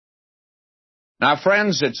Now,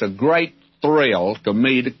 friends, it's a great thrill to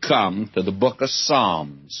me to come to the book of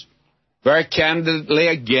Psalms. Very candidly,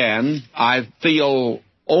 again, I feel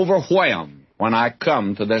overwhelmed when I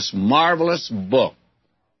come to this marvelous book.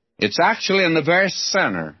 It's actually in the very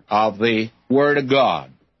center of the Word of God.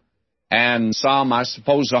 And Psalm, I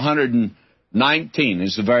suppose, 119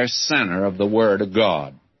 is the very center of the Word of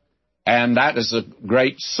God. And that is a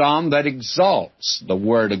great psalm that exalts the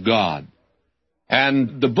Word of God.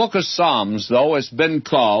 And the book of Psalms, though, has been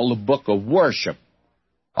called the book of worship,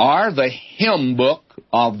 or the hymn book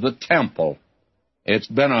of the temple. It's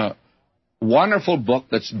been a wonderful book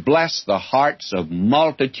that's blessed the hearts of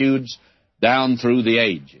multitudes down through the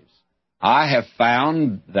ages. I have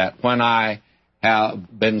found that when I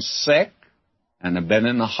have been sick and have been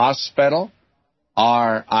in the hospital,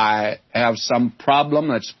 or I have some problem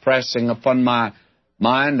that's pressing upon my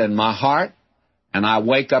mind and my heart, and I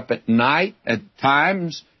wake up at night, at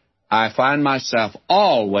times, I find myself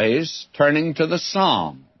always turning to the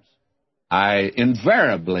Psalms. I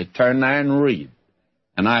invariably turn there and read.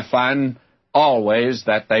 And I find always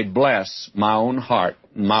that they bless my own heart,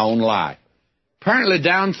 my own life. Apparently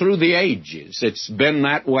down through the ages, it's been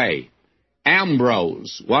that way.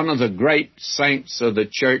 Ambrose, one of the great saints of the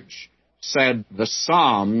church, said the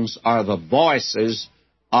Psalms are the voices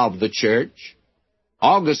of the church.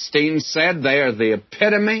 Augustine said they are the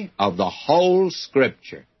epitome of the whole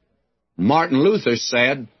Scripture. Martin Luther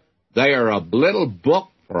said they are a little book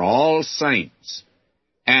for all saints.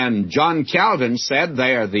 And John Calvin said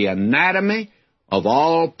they are the anatomy of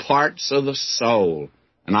all parts of the soul.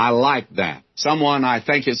 And I like that. Someone, I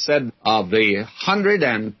think, has said of the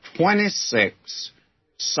 126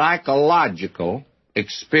 psychological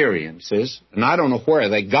experiences, and I don't know where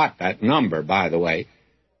they got that number, by the way,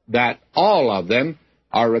 that all of them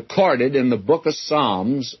are recorded in the book of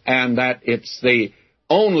Psalms, and that it's the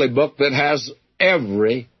only book that has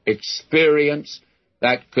every experience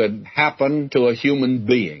that could happen to a human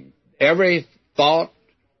being. Every thought,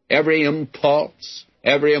 every impulse,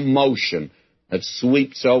 every emotion that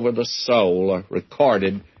sweeps over the soul are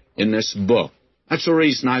recorded in this book. That's the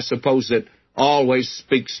reason, I suppose, it always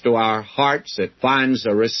speaks to our hearts. It finds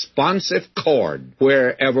a responsive chord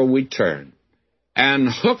wherever we turn. And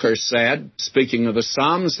Hooker said, speaking of the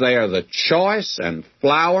Psalms, they are the choice and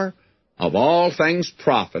flower of all things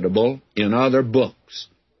profitable in other books.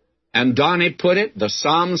 And Donnie put it, the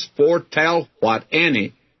Psalms foretell what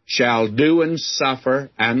any shall do and suffer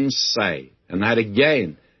and say. And that,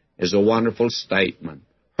 again, is a wonderful statement.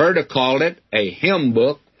 Herder called it a hymn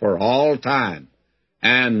book for all time.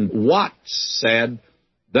 And Watts said,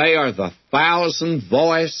 they are the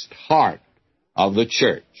thousand-voiced heart of the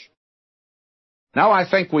church. Now, I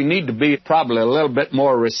think we need to be probably a little bit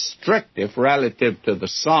more restrictive relative to the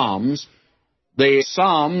Psalms. The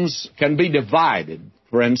Psalms can be divided.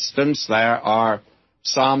 For instance, there are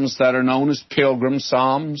Psalms that are known as pilgrim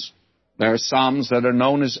Psalms. There are Psalms that are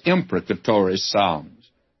known as imprecatory Psalms.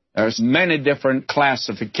 There's many different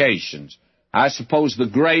classifications. I suppose the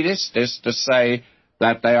greatest is to say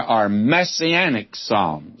that there are messianic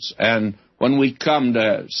Psalms. And when we come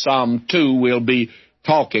to Psalm 2, we'll be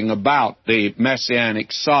talking about the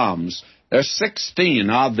messianic Psalms. There's 16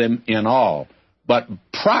 of them in all. But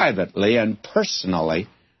privately and personally,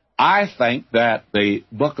 I think that the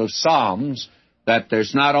book of Psalms, that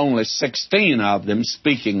there's not only 16 of them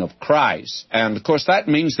speaking of Christ, and of course that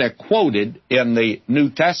means they're quoted in the New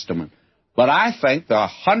Testament, but I think the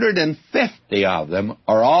 150 of them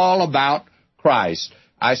are all about Christ.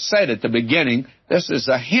 I said at the beginning, this is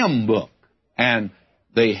a hymn book, and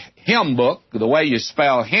the hymn book, the way you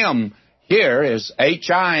spell hymn here is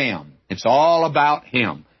H-I-M. It's all about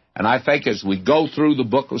Him. And I think as we go through the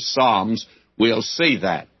book of Psalms, we'll see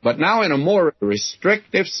that. But now in a more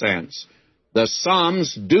restrictive sense, the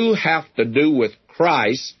Psalms do have to do with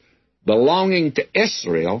Christ belonging to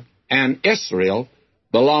Israel and Israel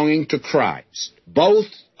belonging to Christ. Both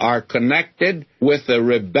are connected with the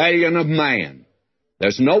rebellion of man.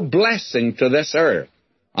 There's no blessing to this earth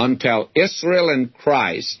until Israel and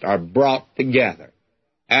Christ are brought together.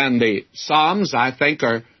 And the Psalms, I think,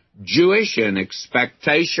 are Jewish in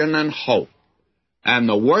expectation and hope. And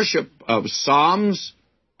the worship of Psalms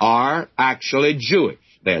are actually Jewish.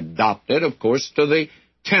 They adopted, of course, to the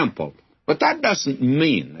temple. But that doesn't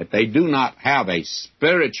mean that they do not have a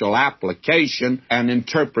spiritual application and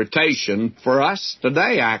interpretation for us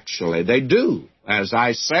today, actually. They do, as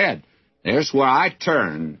I said. There's where I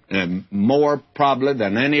turn, more probably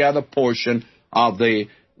than any other portion of the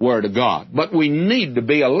Word of God. But we need to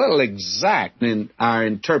be a little exact in our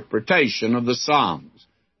interpretation of the Psalms.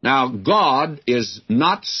 Now, God is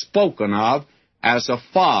not spoken of as a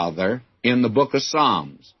father in the book of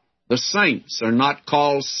Psalms. The saints are not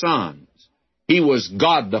called sons. He was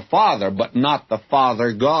God the Father, but not the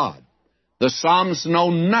Father God. The Psalms know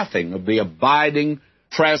nothing of the abiding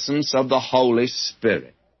presence of the Holy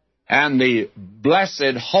Spirit. And the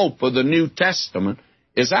blessed hope of the New Testament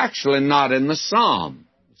is actually not in the Psalms.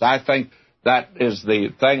 I think that is the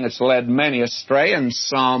thing that's led many astray in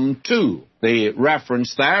Psalm 2. The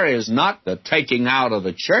reference there is not the taking out of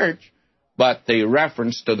the church, but the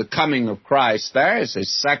reference to the coming of Christ there is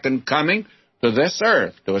His second coming to this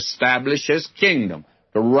earth, to establish His kingdom,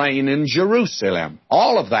 to reign in Jerusalem.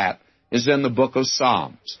 All of that is in the book of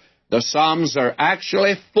Psalms. The Psalms are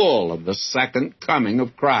actually full of the second coming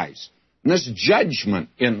of Christ. And there's judgment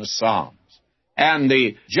in the Psalms. And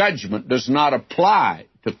the judgment does not apply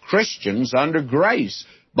to Christians under grace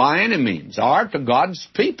by any means, or to God's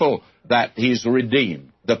people that He's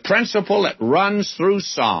redeemed. The principle that runs through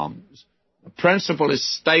Psalms, the principle is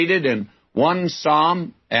stated in one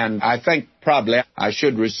psalm, and I think probably I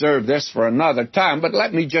should reserve this for another time, but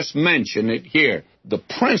let me just mention it here. The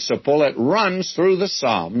principle that runs through the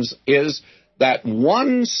Psalms is that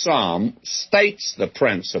one psalm states the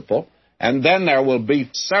principle, and then there will be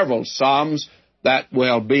several psalms that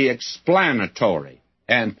will be explanatory.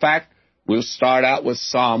 In fact, we'll start out with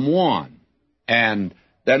Psalm 1, and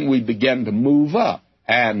then we begin to move up,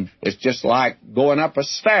 and it's just like going up a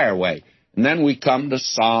stairway. And then we come to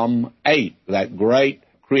Psalm 8, that great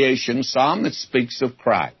creation psalm that speaks of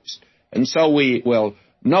Christ. And so we will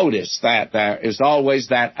notice that there is always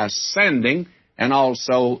that ascending and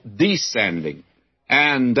also descending.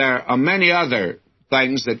 And there are many other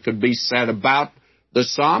things that could be said about the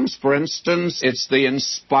Psalms. For instance, it's the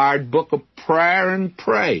inspired book of prayer and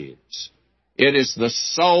praise. It is the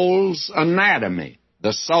soul's anatomy,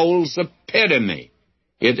 the soul's epitome.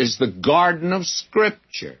 It is the garden of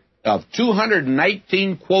Scripture. Of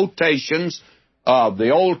 218 quotations of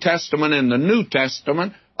the Old Testament and the New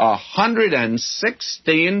Testament,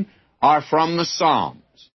 116 are from the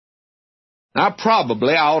Psalms. Now,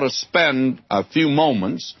 probably I ought to spend a few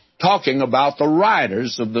moments talking about the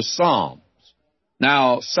writers of the Psalms.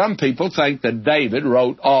 Now, some people think that David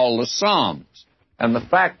wrote all the Psalms, and the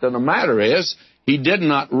fact of the matter is, he did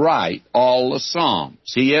not write all the Psalms.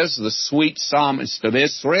 He is the sweet psalmist of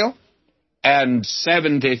Israel, and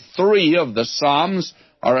 73 of the Psalms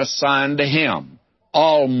are assigned to him.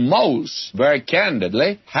 Almost, very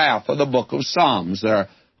candidly, half of the book of Psalms. There are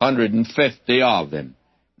 150 of them.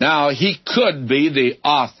 Now, he could be the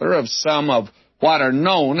author of some of what are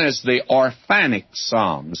known as the orphanic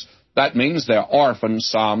Psalms. That means they're orphan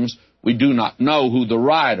Psalms. We do not know who the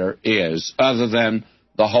writer is other than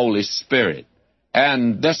the Holy Spirit.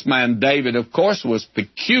 And this man, David, of course, was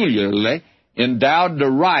peculiarly endowed to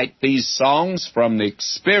write these songs from the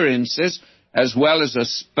experiences as well as a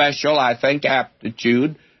special, I think,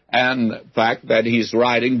 aptitude and the fact that he's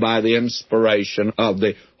writing by the inspiration of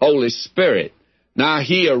the Holy Spirit. Now,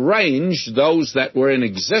 he arranged those that were in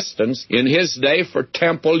existence in his day for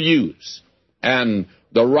temple use. And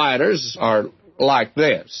the writers are like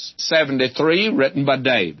this: 73 written by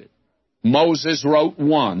David. Moses wrote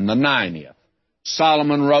 1, the 90th.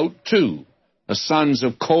 Solomon wrote 2. The sons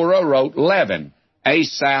of Korah wrote 11.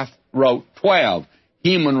 Asaph wrote 12.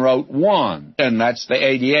 Heman wrote 1, and that's the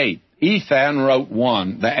 88th. Ethan wrote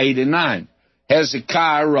 1, the 89th.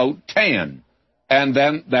 Hezekiah wrote 10. And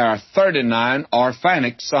then there are 39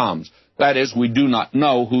 orphanic psalms. That is, we do not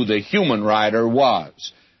know who the human writer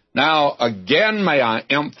was. Now, again, may I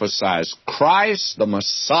emphasize, Christ, the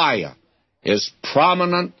Messiah, is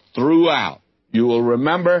prominent throughout. You will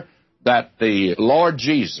remember that the Lord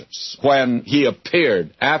Jesus, when he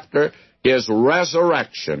appeared after his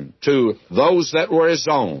resurrection to those that were his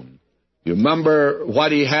own, you remember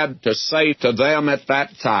what he had to say to them at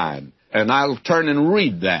that time. And I'll turn and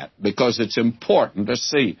read that because it's important to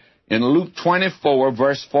see. In Luke 24,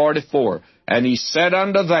 verse 44, and he said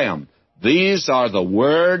unto them, These are the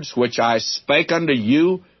words which I spake unto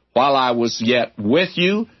you while I was yet with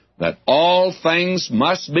you, that all things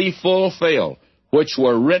must be fulfilled, which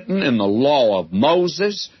were written in the law of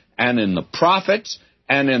Moses, and in the prophets,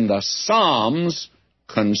 and in the Psalms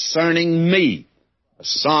concerning me. The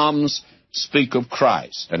Psalms speak of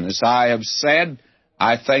Christ. And as I have said,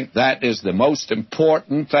 I think that is the most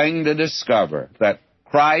important thing to discover, that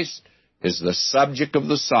Christ is the subject of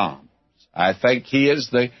the Psalms. I think he is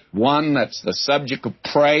the one that's the subject of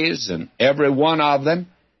praise in every one of them.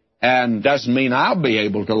 And doesn't mean I'll be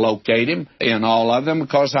able to locate him in all of them,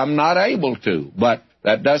 because I'm not able to. But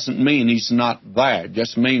that doesn't mean he's not there. It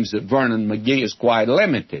just means that Vernon McGee is quite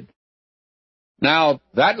limited. Now,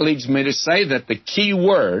 that leads me to say that the key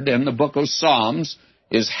word in the book of Psalms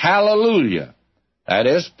is hallelujah. That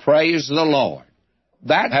is, praise the Lord.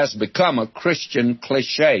 That has become a Christian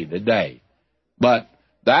cliche today. But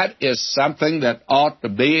that is something that ought to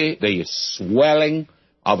be the swelling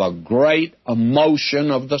of a great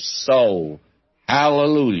emotion of the soul.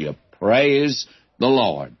 Hallelujah. Praise the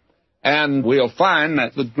Lord. And we'll find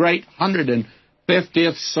that the great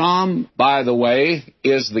 150th Psalm, by the way,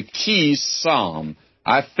 is the key psalm.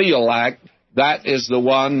 I feel like that is the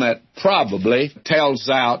one that probably tells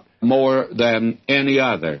out more than any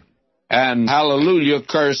other. And hallelujah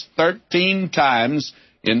occurs 13 times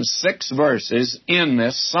in 6 verses in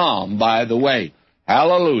this psalm, by the way.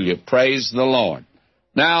 Hallelujah. Praise the Lord.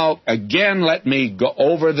 Now, again, let me go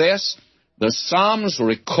over this. The Psalms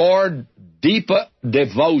record deeper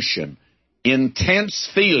devotion, intense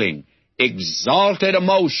feeling, exalted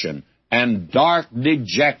emotion, and dark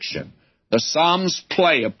dejection. The Psalms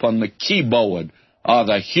play upon the keyboard of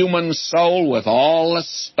the human soul with all the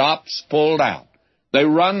stops pulled out. They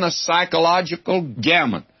run the psychological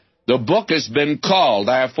gamut. The book has been called,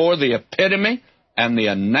 therefore, the epitome and the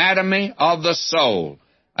anatomy of the soul.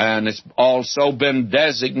 And it's also been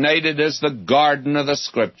designated as the garden of the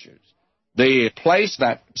Scriptures. The place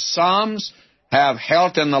that Psalms have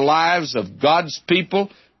held in the lives of God's people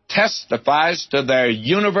testifies to their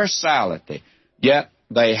universality, yet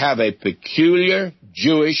they have a peculiar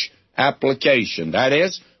Jewish application, that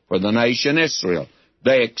is, for the nation Israel.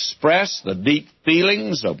 They express the deep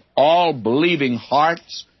feelings of all believing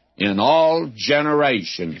hearts in all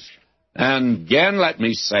generations. And again, let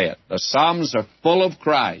me say it, the Psalms are full of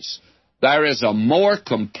Christ. There is a more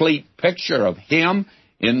complete picture of Him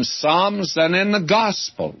in Psalms than in the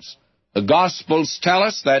Gospels. The Gospels tell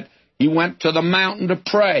us that He went to the mountain to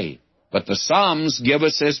pray, but the Psalms give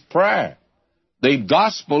us His prayer. The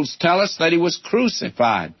Gospels tell us that He was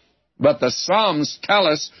crucified, but the Psalms tell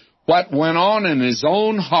us what went on in His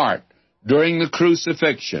own heart during the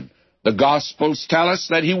crucifixion. The Gospels tell us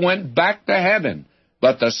that He went back to heaven,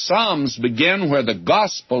 but the Psalms begin where the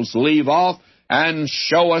Gospels leave off and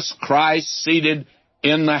show us Christ seated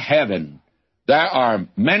in the heaven. There are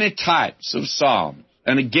many types of Psalms.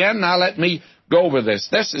 And again, now let me go over this.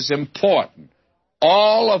 This is important.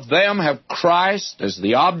 All of them have Christ as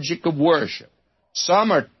the object of worship.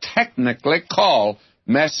 Some are technically called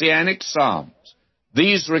Messianic Psalms.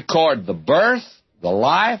 These record the birth, the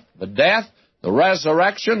life, the death, the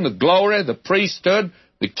resurrection, the glory, the priesthood,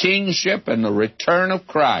 the kingship, and the return of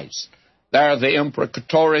Christ. They're the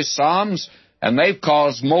imprecatory Psalms, and they've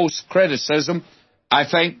caused most criticism, I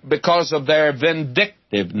think, because of their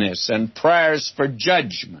vindictiveness and prayers for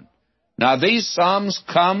judgment. Now, these Psalms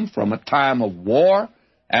come from a time of war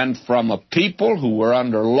and from a people who were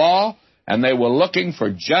under law, and they were looking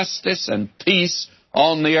for justice and peace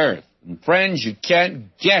on the earth. And friends, you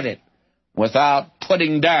can't get it without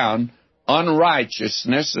putting down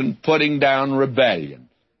unrighteousness and putting down rebellion.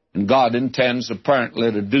 And God intends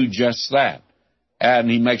apparently to do just that. And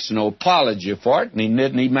He makes no apology for it, and He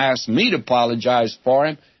didn't even ask me to apologize for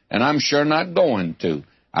Him, and I'm sure not going to.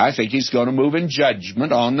 I think He's going to move in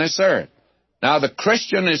judgment on this earth. Now, the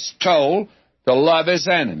Christian is told to love his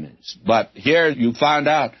enemies, but here you find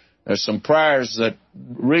out there's some prayers that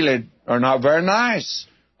really are not very nice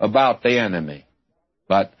about the enemy.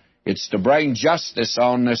 But it's to bring justice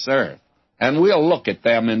on this earth. And we'll look at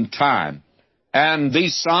them in time. And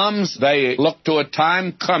these Psalms, they look to a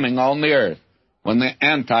time coming on the earth when the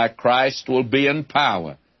Antichrist will be in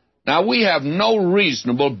power. Now, we have no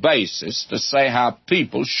reasonable basis to say how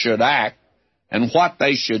people should act and what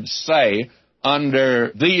they should say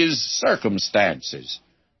under these circumstances.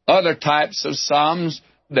 Other types of Psalms,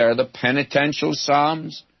 they're the penitential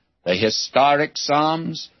Psalms, the historic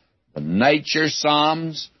Psalms, the nature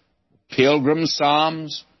Psalms, the pilgrim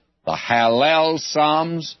Psalms, the Hallel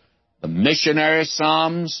Psalms, the missionary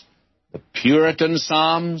Psalms, the Puritan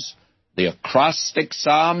Psalms, the acrostic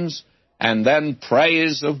Psalms, and then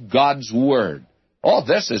praise of God's Word. Oh,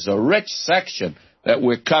 this is a rich section that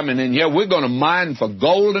we're coming in here. We're going to mine for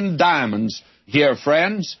gold and diamonds here,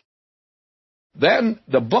 friends. Then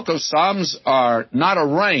the book of Psalms are not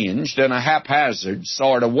arranged in a haphazard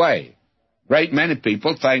sort of way. Great many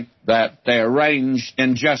people think that they're arranged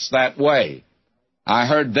in just that way. I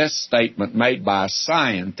heard this statement made by a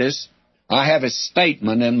scientist. I have a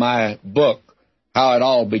statement in my book, How It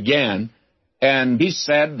All Began, and he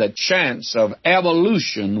said the chance of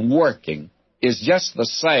evolution working is just the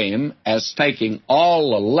same as taking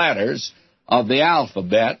all the letters of the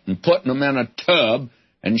alphabet and putting them in a tub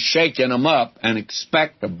and shaking them up and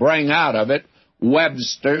expect to bring out of it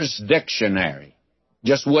Webster's dictionary.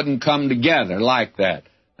 Just wouldn't come together like that.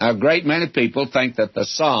 Now, a great many people think that the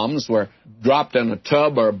Psalms were dropped in a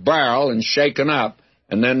tub or a barrel and shaken up,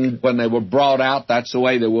 and then when they were brought out, that's the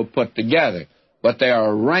way they were put together. But they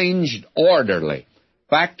are arranged orderly.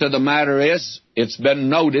 Fact of the matter is, it's been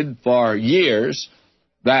noted for years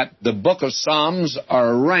that the book of Psalms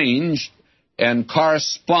are arranged and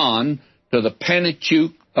correspond to the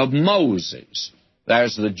Pentateuch of Moses.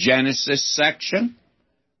 There's the Genesis section,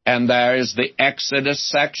 and there is the Exodus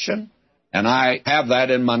section, and I have that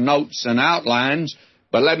in my notes and outlines,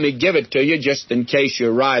 but let me give it to you just in case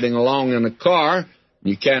you're riding along in a car.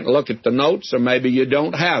 You can't look at the notes, or maybe you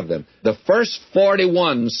don't have them. The first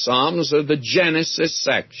 41 Psalms are the Genesis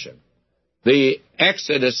section. The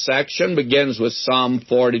Exodus section begins with Psalm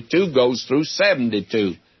 42, goes through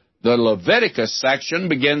 72. The Leviticus section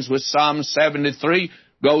begins with Psalm 73,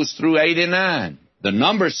 goes through 89. The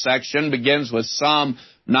Numbers section begins with Psalm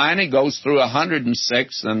 90, goes through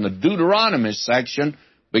 106, and the Deuteronomy section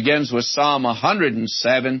begins with Psalm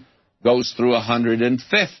 107, goes through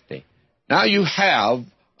 150. Now you have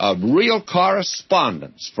a real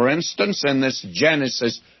correspondence. For instance, in this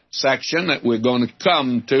Genesis section that we're going to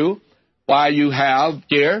come to, why you have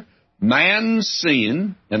here man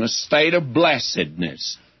seen in a state of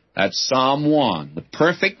blessedness. That's Psalm 1, the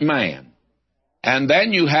perfect man. And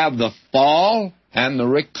then you have the fall and the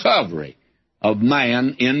recovery of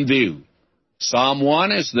man in view. Psalm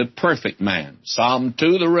 1 is the perfect man. Psalm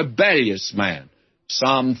 2, the rebellious man.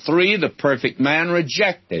 Psalm 3, the perfect man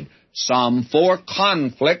rejected. Psalm 4,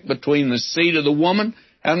 conflict between the seed of the woman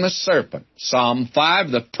and the serpent. Psalm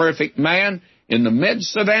 5, the perfect man in the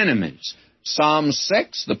midst of enemies. Psalm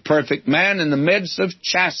 6, the perfect man in the midst of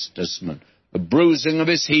chastisement, the bruising of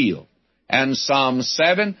his heel. And Psalm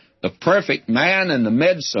 7, the perfect man in the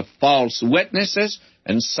midst of false witnesses.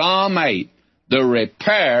 And Psalm 8, the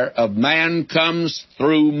repair of man comes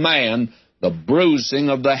through man, the bruising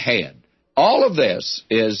of the head. All of this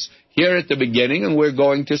is here at the beginning, and we're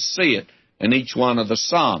going to see it in each one of the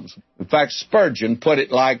Psalms. In fact, Spurgeon put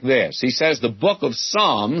it like this. He says, the book of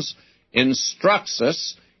Psalms instructs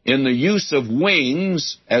us in the use of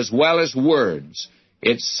wings as well as words.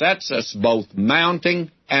 It sets us both mounting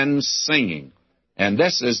and singing. And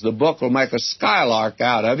this is the book will make a skylark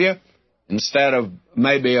out of you instead of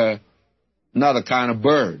maybe another kind of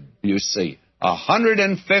bird, you see.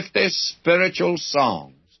 150 spiritual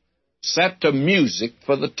songs set to music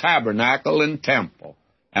for the tabernacle and temple.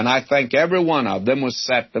 And I think every one of them was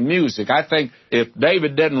set to music. I think if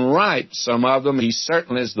David didn't write some of them, he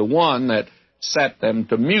certainly is the one that set them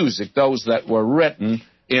to music, those that were written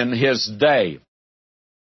in his day.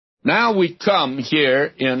 Now we come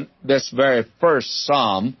here in this very first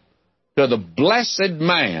psalm to the blessed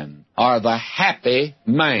man, or the happy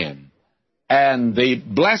man. And the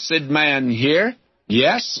blessed man here,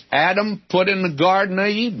 yes, Adam put in the Garden of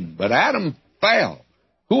Eden, but Adam fell.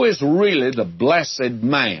 Who is really the blessed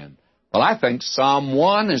man? Well, I think Psalm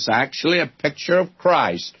 1 is actually a picture of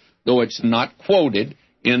Christ, though it's not quoted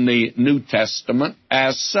in the New Testament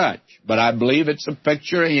as such. But I believe it's a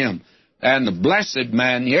picture of him. And the blessed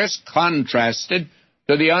man here is contrasted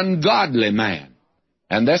to the ungodly man.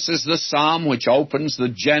 And this is the psalm which opens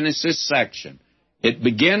the Genesis section. It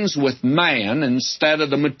begins with man instead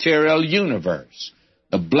of the material universe.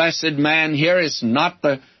 The blessed man here is not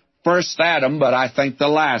the first Adam, but I think the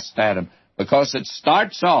last Adam, because it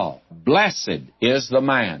starts off, blessed is the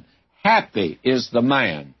man, happy is the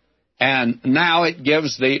man. And now it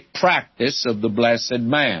gives the practice of the blessed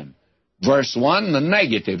man. Verse 1, the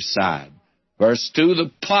negative side. Verse 2,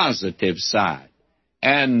 the positive side.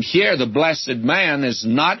 And here the blessed man is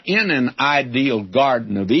not in an ideal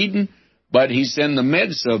Garden of Eden, but he's in the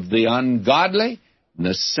midst of the ungodly,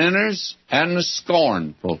 the sinners, and the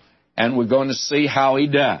scornful. And we're going to see how he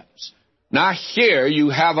does. Now here you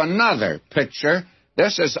have another picture.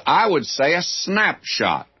 This is, I would say, a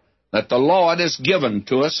snapshot that the Lord has given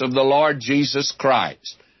to us of the Lord Jesus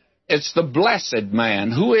Christ. It's the blessed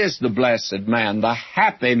man. Who is the blessed man? The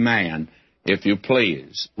happy man, if you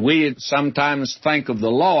please. We sometimes think of the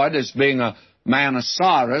Lord as being a man of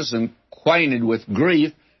sorrows and acquainted with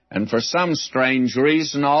grief, and for some strange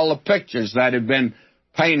reason, all the pictures that have been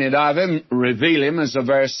painted of him reveal him as a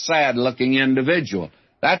very sad-looking individual.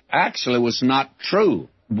 That actually was not true.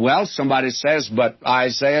 Well, somebody says, but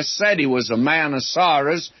Isaiah said he was a man of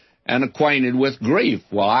sorrows and acquainted with grief.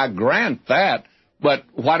 Well, I grant that, but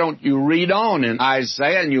why don't you read on in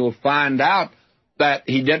Isaiah and you'll find out that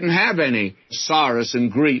he didn't have any sorrows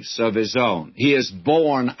and griefs of his own. He has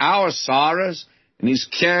borne our sorrows, and he's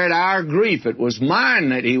carried our grief. It was mine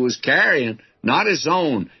that he was carrying, not his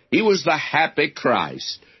own. He was the happy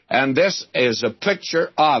Christ, and this is a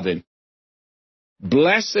picture of him.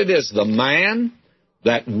 Blessed is the man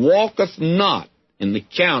that walketh not in the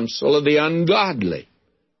counsel of the ungodly,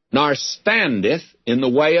 nor standeth in the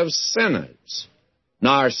way of sinners,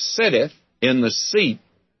 nor sitteth in the seat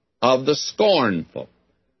of the scornful.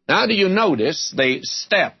 Now, do you notice the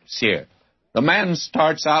steps here? The man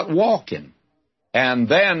starts out walking, and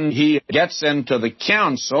then he gets into the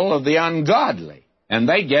counsel of the ungodly, and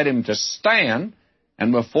they get him to stand,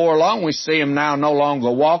 and before long we see him now no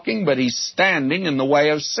longer walking, but he's standing in the way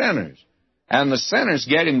of sinners. And the sinners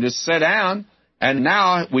get him to sit down, and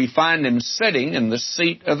now we find him sitting in the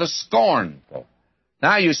seat of the scornful.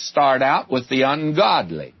 Now you start out with the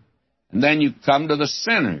ungodly, and then you come to the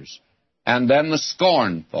sinners, and then the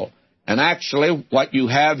scornful. And actually what you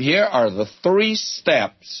have here are the three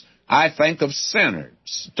steps, I think, of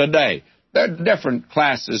sinners today. There are different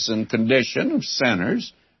classes and condition of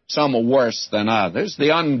sinners. Some are worse than others.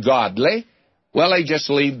 The ungodly, well, they just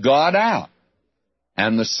leave God out.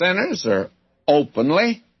 And the sinners are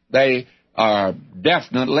openly, they are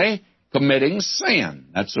definitely committing sin.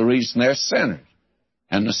 That's the reason they're sinners.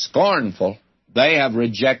 And the scornful, they have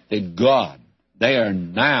rejected God. They are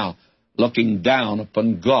now looking down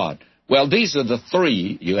upon God. Well, these are the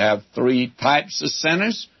three. You have three types of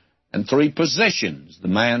sinners and three positions: the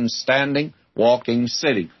man standing, walking,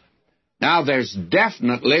 sitting. Now, there's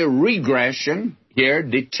definitely regression here,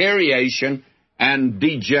 deterioration, and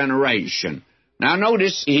degeneration. Now,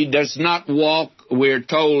 notice he does not walk, we're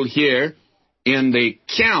told here, in the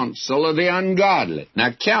counsel of the ungodly.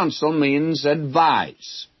 Now, counsel means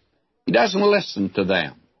advice. He doesn't listen to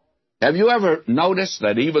them. Have you ever noticed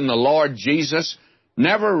that even the Lord Jesus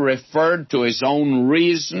never referred to his own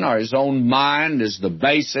reason or his own mind as the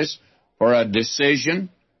basis for a decision?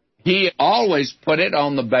 He always put it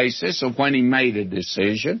on the basis of when he made a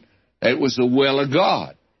decision, it was the will of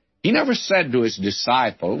God. He never said to his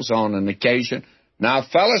disciples on an occasion, "Now,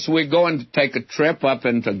 fellas, we're going to take a trip up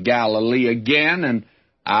into Galilee again, and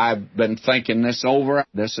I've been thinking this over.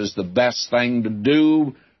 This is the best thing to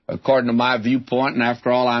do, according to my viewpoint, and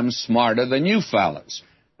after all, I'm smarter than you fellas."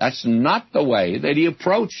 That's not the way that he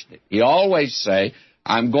approached it. He always say,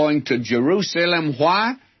 "I'm going to Jerusalem."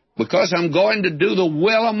 Why? Because I'm going to do the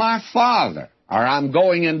will of my Father. Or I'm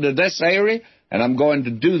going into this area, and I'm going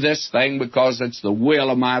to do this thing because it's the will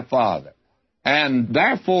of my Father. And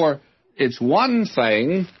therefore, it's one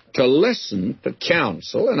thing to listen to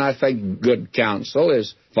counsel, and I think good counsel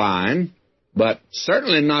is fine, but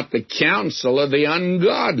certainly not the counsel of the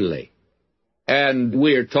ungodly. And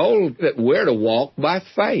we're told that we're to walk by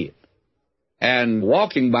faith. And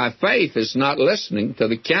walking by faith is not listening to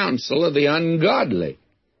the counsel of the ungodly.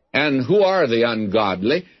 And who are the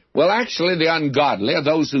ungodly? Well, actually, the ungodly are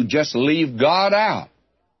those who just leave God out.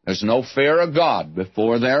 There's no fear of God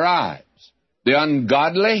before their eyes. The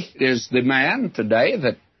ungodly is the man today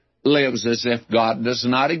that lives as if God does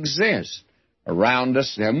not exist. Around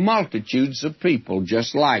us, there are multitudes of people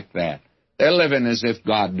just like that. They're living as if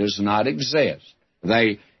God does not exist.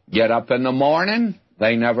 They get up in the morning.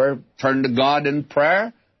 They never turn to God in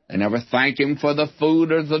prayer. They never thank Him for the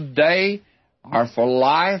food of the day or for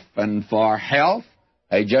life and for health.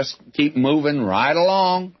 They just keep moving right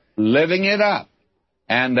along, living it up.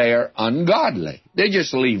 And they are ungodly. They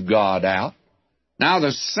just leave God out. Now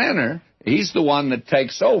the sinner, he's the one that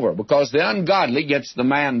takes over, because the ungodly gets the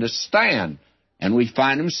man to stand. And we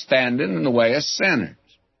find him standing in the way of sinners.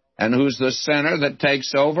 And who's the sinner that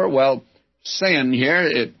takes over? Well, sin here,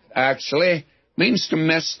 it actually means to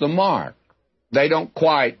miss the mark. They don't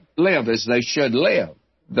quite live as they should live.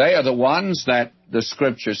 They are the ones that the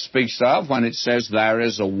Scripture speaks of when it says, "There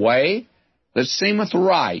is a way that seemeth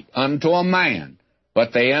right unto a man,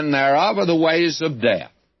 but the end thereof are the ways of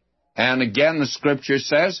death." And again, the Scripture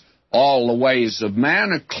says, "All the ways of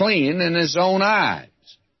man are clean in his own eyes."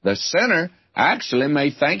 The sinner actually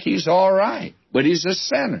may think he's all right, but he's a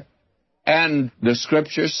sinner. And the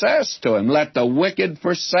Scripture says to him, "Let the wicked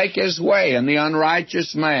forsake his way, and the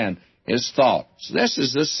unrighteous man his thoughts." This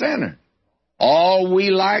is the sinner. "All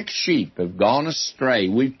we like sheep have gone astray.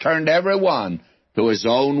 We've turned every one to his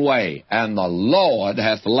own way. And the Lord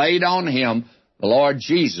hath laid on him," the Lord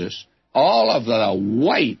Jesus, "all of the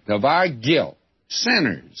weight of our guilt."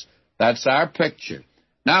 Sinners. That's our picture.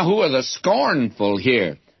 Now, who are the scornful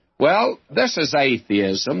here? Well, this is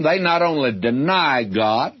atheism. They not only deny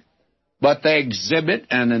God, but they exhibit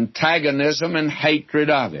an antagonism and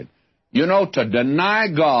hatred of it. You know, to deny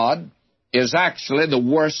God is actually the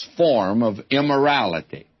worst form of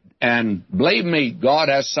immorality. And believe me, God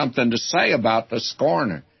has something to say about the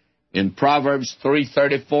scorner. In Proverbs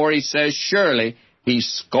 3:34, he says, "Surely he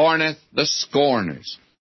scorneth the scorners."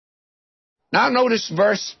 Now notice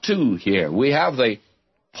verse 2 here. We have the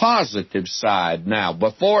positive side now.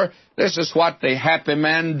 Before, this is what the happy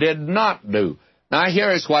man did not do. Now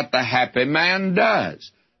here is what the happy man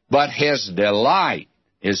does. But his delight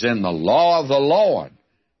is in the law of the Lord,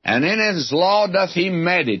 and in his law doth he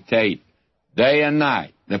meditate day and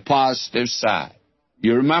night. The positive side.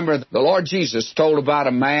 You remember the Lord Jesus told about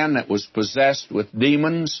a man that was possessed with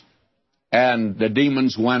demons, and the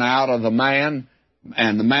demons went out of the man,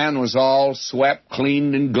 and the man was all swept,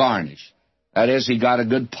 cleaned, and garnished. That is, he got a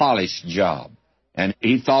good polished job, and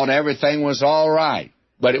he thought everything was all right.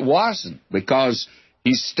 But it wasn't, because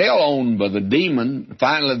he's still owned by the demon.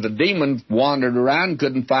 Finally, the demon wandered around,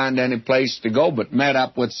 couldn't find any place to go, but met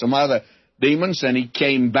up with some other demons, and he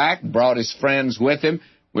came back, brought his friends with him.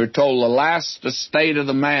 We're told the last estate of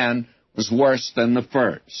the man was worse than the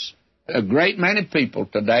first. A great many people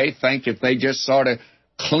today think if they just sort of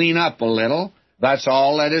clean up a little, that's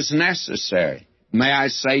all that is necessary. May I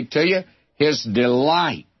say to you, his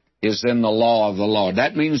delight is in the law of the Lord.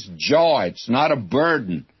 That means joy. It's not a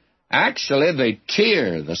burden. Actually, the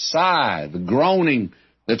tear, the sigh, the groaning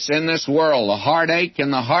that's in this world, the heartache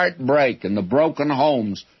and the heartbreak and the broken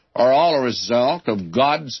homes are all a result of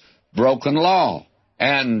God's broken law.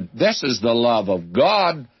 And this is the love of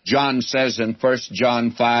God. John says in 1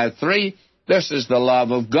 John 5:3, this is the love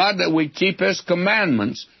of God, that we keep His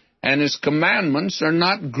commandments, and His commandments are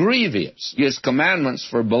not grievous. His commandments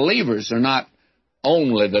for believers are not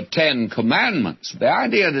only the 10 Commandments. The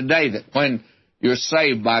idea today that when you're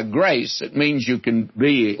saved by grace, it means you can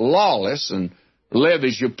be lawless and live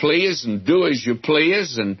as you please and do as you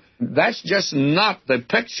please, and that's just not the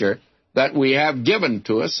picture that we have given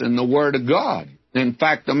to us in the Word of God. In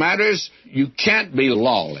fact, the matter is, you can't be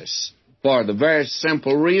lawless for the very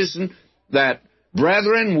simple reason that,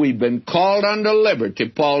 brethren, we've been called unto liberty.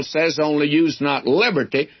 Paul says, only use not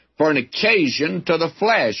liberty for an occasion to the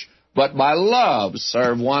flesh, but by love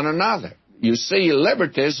serve one another. You see,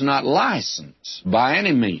 liberty is not license by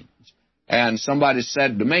any means. And somebody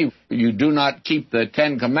said to me, you do not keep the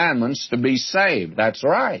 10 Commandments to be saved. That's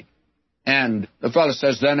right. And the fellow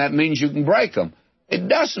says, then that means you can break them. It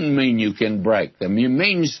doesn't mean you can break them. It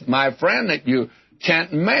means, my friend, that you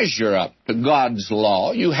can't measure up to God's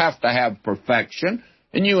law. You have to have perfection,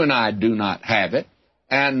 and you and I do not have it.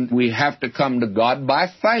 And we have to come to God by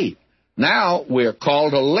faith. Now we're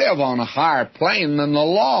called to live on a higher plane than the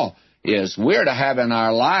law is. We're to have in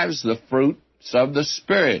our lives the fruits of the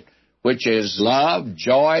Spirit, which is love,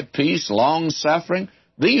 joy, peace, long-suffering.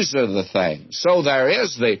 These are the things. So there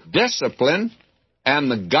is the discipline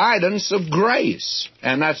and the guidance of grace.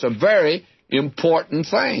 And that's a very important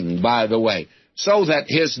thing, by the way. So that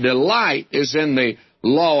his delight is in the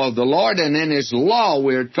law of the Lord, and in his law,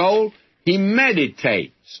 we're told, he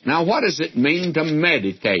meditates. Now, what does it mean to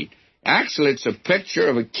meditate? Actually, it's a picture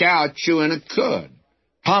of a cow chewing a cud.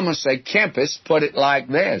 Thomas A. Kempis put it like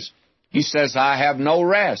this. He says, I have no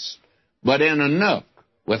rest but in a nook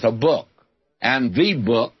with a book. And the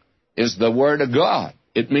book is the Word of God.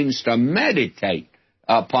 It means to meditate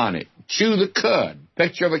upon it. Chew the cud.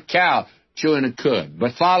 Picture of a cow chewing a cud.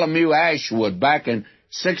 Bartholomew Ashwood, back in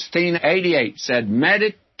 1688, said,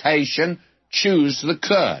 meditation chews the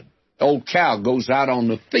cud. The old cow goes out on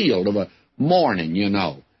the field of a morning, you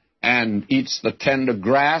know, and eats the tender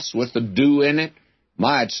grass with the dew in it.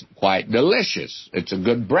 My, it's quite delicious. It's a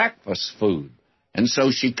good breakfast food. And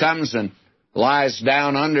so she comes and lies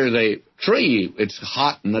down under the tree. It's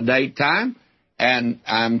hot in the daytime, and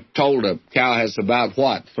I'm told a cow has about,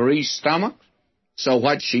 3 stomachs? So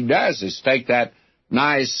what she does is take that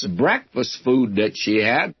nice breakfast food that she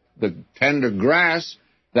had, the tender grass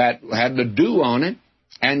that had the dew on it,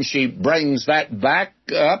 and she brings that back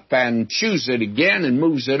up and chews it again and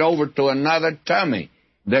moves it over to another tummy.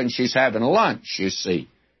 Then she's having lunch, you see.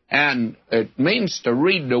 And it means to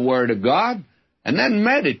read the Word of God and then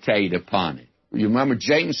meditate upon it. You remember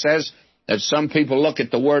James says that some people look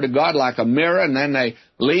at the Word of God like a mirror, and then they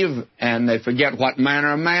leave and they forget what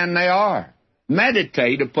manner of man they are.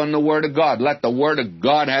 Meditate upon the Word of God. Let the Word of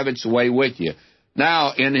God have its way with you.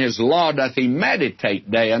 Now, in His law doth He meditate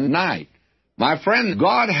day and night. My friend,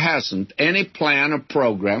 God hasn't any plan or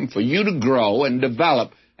program for you to grow and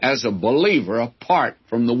develop as a believer apart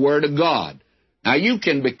from the Word of God. Now, you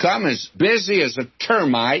can become as busy as a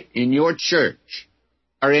termite in your church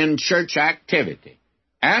or in church activity,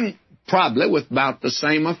 and probably with about the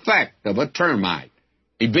same effect of a termite.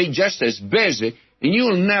 You'd be just as busy, and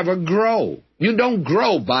you'll never grow. You don't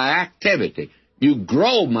grow by activity. You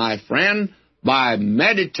grow, my friend, by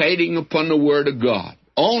meditating upon the Word of God.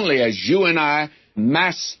 Only as you and I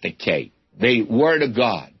masticate the Word of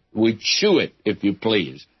God, we chew it, if you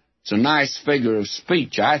please, It's a nice figure of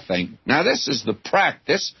speech, I think. Now, this is the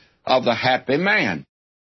practice of the happy man.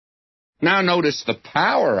 Now, notice the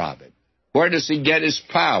power of it. Where does he get his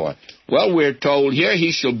power? Well, we're told here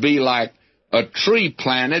he shall be like a tree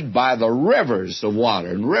planted by the rivers of water.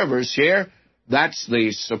 And rivers here, that's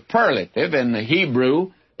the superlative. In the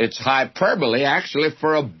Hebrew, it's hyperbole, actually,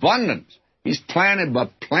 for abundance. He's planted by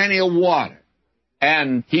plenty of water.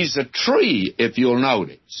 And he's a tree, if you'll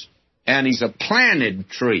notice. And he's a planted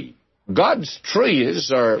tree. God's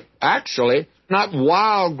trees are actually not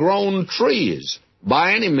wild-grown trees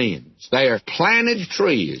by any means. They are planted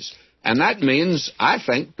trees. And that means, I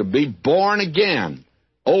think, to be born again.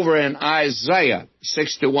 Over in Isaiah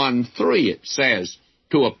 61:3, it says,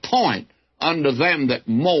 to appoint unto them that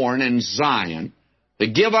mourn in Zion, to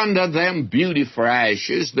give unto them beauty for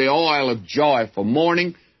ashes, the oil of joy for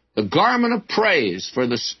mourning, the garment of praise for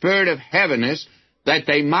the spirit of heaviness, that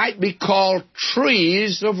they might be called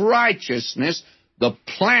trees of righteousness, the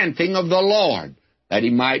planting of the Lord, that he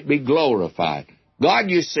might be glorified.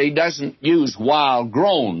 God, you see, doesn't use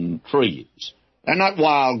wild-grown trees. They're not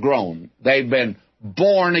wild-grown. They've been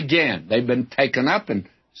born again. They've been taken up and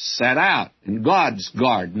set out in God's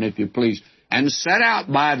garden, if you please, and set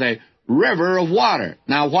out by the river of water.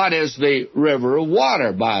 Now, what is the river of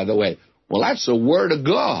water, by the way? Well, that's the Word of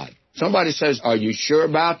God. Somebody says, are you sure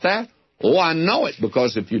about that? Oh, I know it,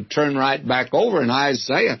 because if you turn right back over in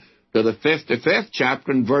Isaiah to the 55th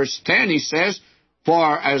chapter and verse 10, he says,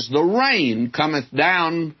 for as the rain cometh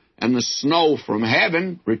down, and the snow from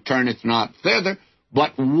heaven returneth not thither,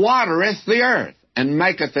 but watereth the earth, and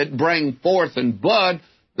maketh it bring forth and bud,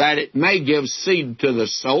 that it may give seed to the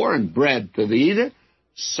sower and bread to the eater,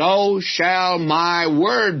 so shall my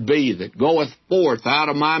word be that goeth forth out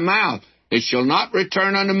of my mouth. It shall not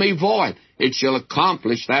return unto me void. It shall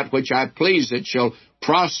accomplish that which I please. It shall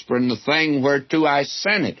prosper in the thing whereto I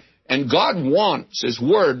sent it. And God wants His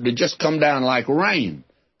Word to just come down like rain.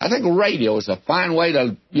 I think radio is a fine way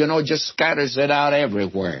to, just scatters it out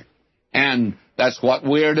everywhere. And that's what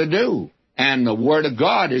we're to do. And the Word of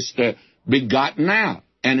God is to be gotten out.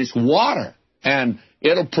 And it's water. And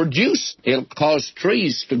it'll produce, it'll cause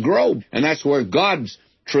trees to grow. And that's where God's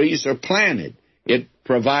trees are planted. It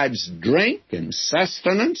provides drink and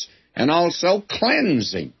sustenance and also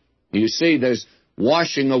cleansing. You see, there's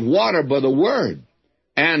washing of water by the Word.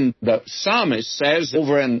 And the psalmist says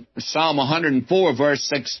over in Psalm 104, verse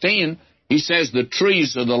 16, he says, the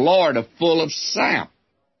trees of the Lord are full of sap.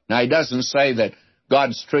 Now, he doesn't say that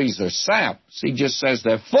God's trees are sap. He just says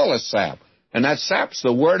they're full of sap. And that sap's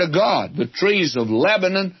the Word of God, the trees of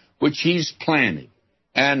Lebanon, which He's planted.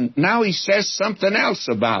 And now He says something else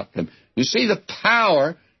about them. You see, the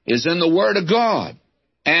power is in the Word of God.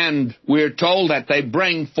 And we're told that they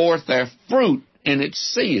bring forth their fruit in its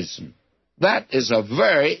season. That is a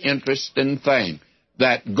very interesting thing,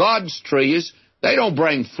 that God's trees, they don't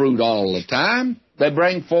bring fruit all the time. They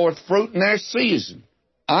bring forth fruit in their season.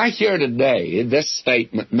 I hear today this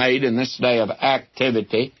statement made in this day of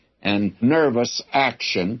activity and nervous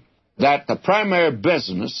action, that the primary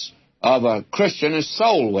business of a Christian is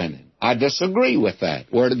soul winning. I disagree with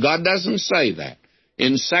that. Word of God doesn't say that.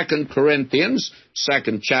 In 2 Corinthians,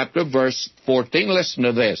 2nd chapter, verse 14, listen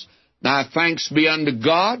to this. Now thanks be unto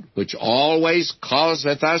God, which always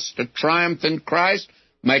causeth us to triumph in Christ,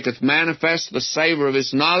 maketh manifest the savour of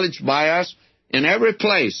His knowledge by us in every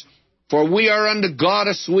place. For we are unto God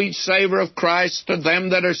a sweet savour of Christ to them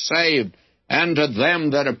that are saved, and to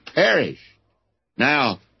them that are perished.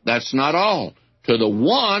 Now, that's not all. To the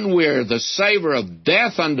one we are the savour of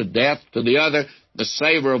death unto death, to the other the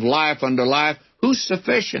savour of life unto life. Who's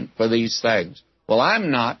sufficient for these things? Well, I'm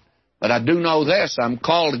not. But I do know this, I'm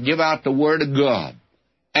called to give out the Word of God.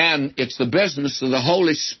 And it's the business of the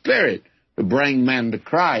Holy Spirit to bring men to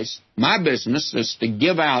Christ. My business is to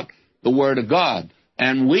give out the Word of God.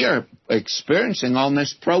 And we are experiencing on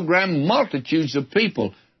this program multitudes of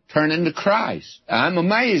people turning to Christ. I'm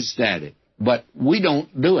amazed at it. But we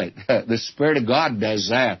don't do it. The Spirit of God does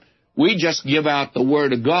that. We just give out the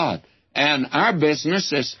Word of God. And our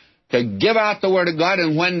business is to give out the Word of God,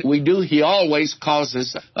 and when we do, He always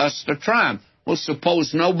causes us to triumph. Well,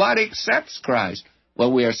 suppose nobody accepts Christ.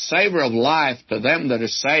 Well, we are savour of life to them that are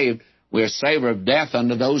saved. We are savour of death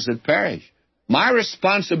unto those that perish. My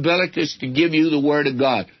responsibility is to give you the Word of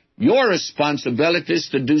God. Your responsibility is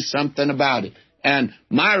to do something about it. And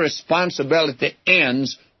my responsibility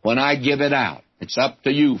ends when I give it out. It's up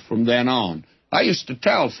to you from then on. I used to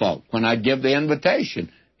tell folk when I'd give the invitation,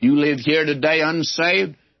 you live here today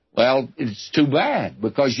unsaved, well, it's too bad,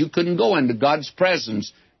 because you couldn't go into God's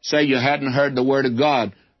presence, say you hadn't heard the Word of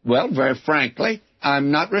God. Well, very frankly,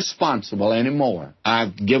 I'm not responsible anymore.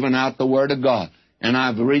 I've given out the Word of God, and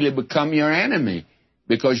I've really become your enemy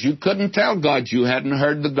because you couldn't tell God you hadn't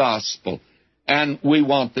heard the gospel. And we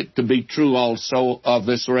want it to be true also of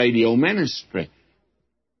this radio ministry.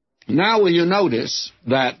 Now, will you notice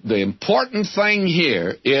that the important thing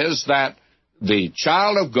here is that the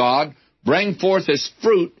child of God bring forth his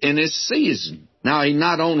fruit in his season. Now, he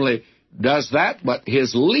not only does that, but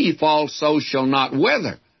his leaf also shall not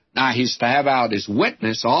wither. Now, he's to have out his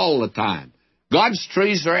witness all the time. God's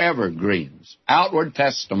trees are evergreens, outward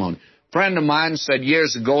testimony. A friend of mine said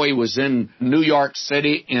years ago he was in New York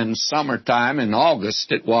City in summertime, in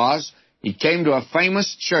August it was. He came to a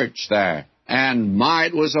famous church there, and my,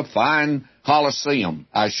 it was a fine coliseum,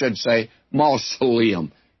 I should say,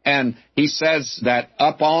 mausoleum. And he says that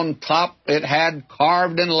up on top it had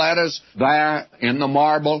carved in letters there in the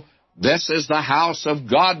marble, "This is the house of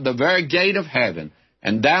God, the very gate of heaven."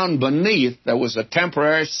 And down beneath there was a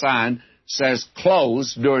temporary sign says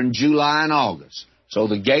closed during July and August. So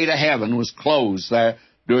the gate of heaven was closed there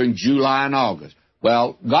during July and August.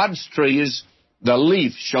 Well, God's trees, the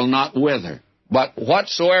leaf shall not wither. But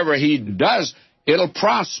whatsoever he does, it'll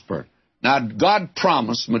prosper. Now, God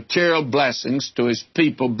promised material blessings to his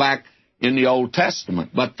people back in the Old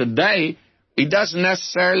Testament. But today, he doesn't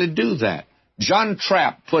necessarily do that. John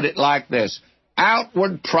Trapp put it like this: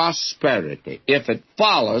 outward prosperity, if it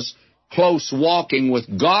follows close walking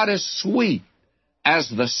with God, is sweet as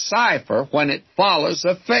the cipher when it follows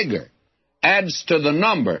a figure, adds to the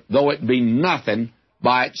number, though it be nothing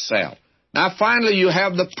by itself. Now, finally, you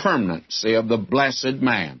have the permanency of the blessed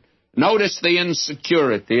man. Notice the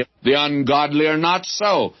insecurity. The ungodly are not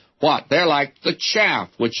so. What? They're like the chaff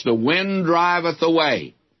which the wind driveth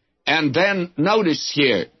away. And then notice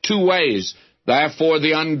here, two ways. Therefore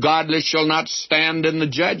the ungodly shall not stand in the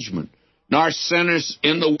judgment, nor sinners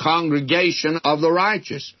in the congregation of the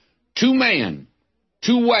righteous. Two men,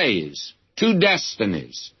 two ways, two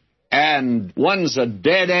destinies. And one's a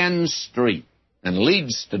dead-end street and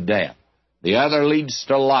leads to death. The other leads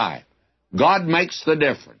to life. God makes the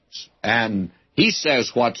difference, and he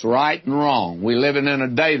says what's right and wrong. We're living in a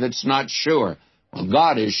day that's not sure. Well,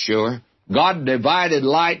 God is sure. God divided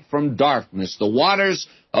light from darkness, the waters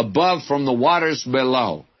above from the waters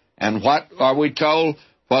below. And what are we told?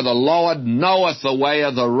 For the Lord knoweth the way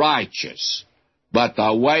of the righteous, but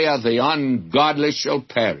the way of the ungodly shall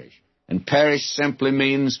perish. And perish simply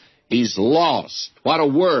means he's lost. What a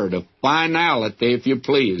word of finality, if you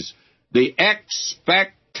please. The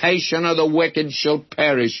expectation of the wicked shall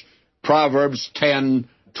perish, Proverbs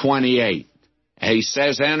 10:28. He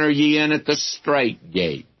says, enter ye in at the strait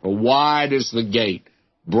gate, for wide is the gate,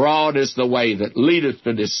 broad is the way that leadeth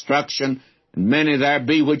to destruction, and many there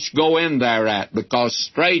be which go in thereat, because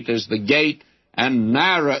strait is the gate, and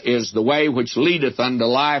narrow is the way which leadeth unto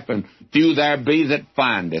life, and few there be that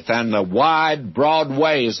find it. And the wide, broad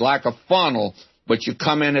way is like a funnel, but you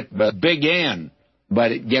come in at the big end,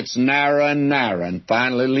 but it gets narrow and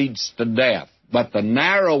finally leads to death. But the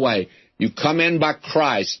narrow way, you come in by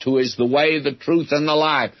Christ, who is the way, the truth, and the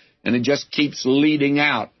life, and it just keeps leading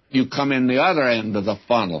out. You come in the other end of the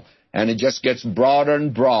funnel, and it just gets broader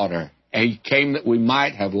and broader. And he came that we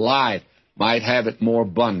might have life, might have it more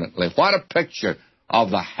abundantly. What a picture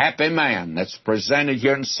of the happy man that's presented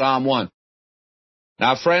here in Psalm 1.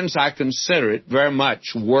 Now, friends, I consider it very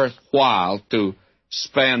much worthwhile to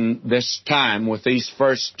spend this time with these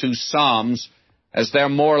first two Psalms, as they're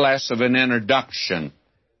more or less of an introduction.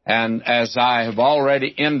 And as I have already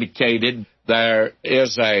indicated, there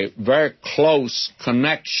is a very close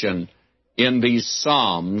connection in these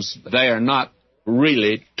Psalms. They are not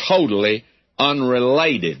really totally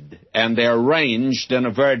unrelated, and they're arranged in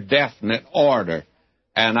a very definite order.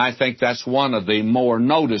 And I think that's one of the more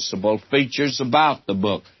noticeable features about the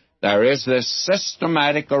book. There is this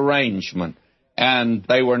systematic arrangement, and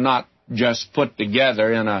they were not just put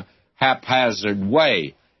together in a haphazard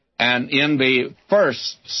way. And in the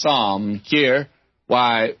first psalm here,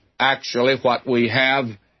 why, actually what we have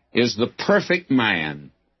is the perfect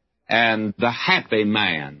man and the happy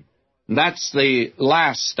man. That's the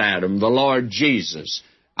last Adam, the Lord Jesus.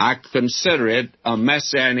 I consider it a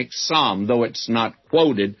messianic psalm, though it's not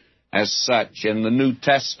quoted as such in the New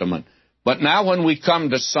Testament. But now when we come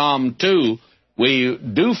to Psalm 2, we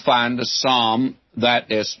do find a psalm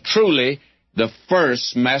that is truly the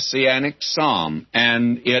first messianic psalm,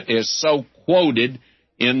 and it is so quoted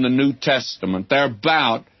in the New Testament. There are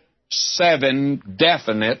about 7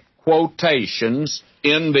 definite quotations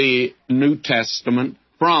in the New Testament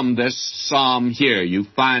from this psalm here. You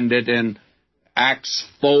find it in Acts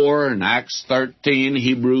 4 and Acts 13,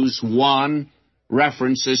 Hebrews 1,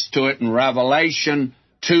 references to it in Revelation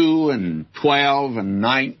 2 and 12 and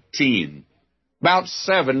 19. About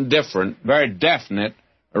 7 different, very definite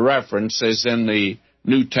references in the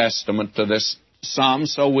New Testament to this psalm,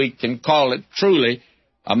 so we can call it truly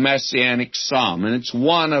a messianic psalm. And it's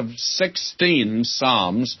one of 16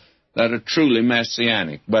 psalms that are truly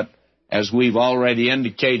messianic. But as we've already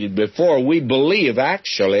indicated before, we believe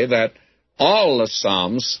actually that all the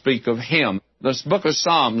psalms speak of Him. This book of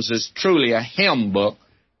Psalms is truly a hymn book,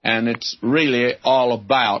 and it's really all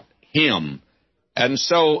about Him. And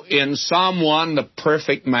so in Psalm 1, the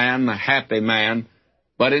perfect man, the happy man.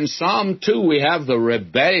 But in Psalm 2, we have the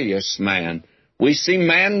rebellious man. We see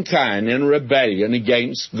mankind in rebellion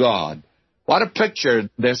against God. What a picture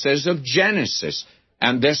this is of Genesis.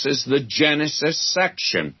 And this is the Genesis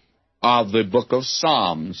section of the book of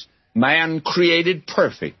Psalms. Man created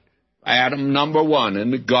perfect. Adam, number 1, in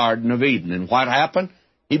the Garden of Eden. And what happened?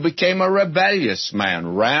 He became a rebellious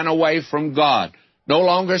man, ran away from God, no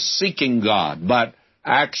longer seeking God, but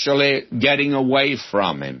actually getting away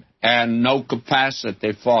from Him, and no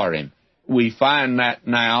capacity for Him. We find that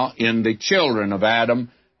now in the children of Adam,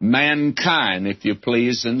 mankind, if you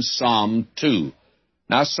please, in Psalm 2.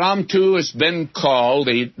 Now, Psalm 2 has been called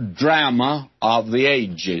the drama of the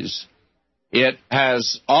ages. It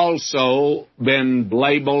has also been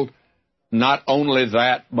labeled not only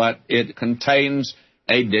that, but it contains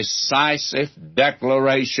a decisive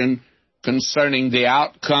declaration concerning the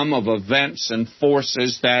outcome of events and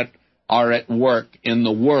forces that are at work in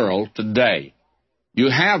the world today. You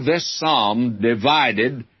have this psalm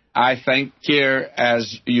divided, I think, here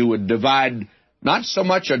as you would divide not so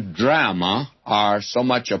much a drama or so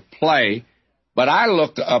much a play, but I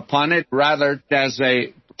look upon it rather as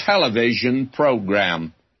a television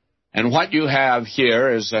program. And what you have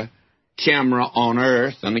here is a camera on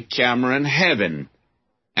earth and a camera in heaven.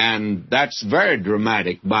 And that's very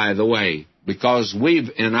dramatic, by the way, because we've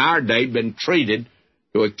in our day been treated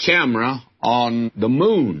to a camera on the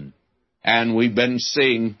moon, and we've been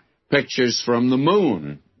seeing pictures from the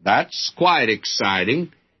moon. That's quite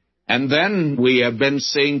exciting. And then we have been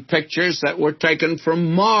seeing pictures that were taken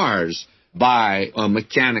from Mars by a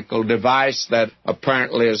mechanical device that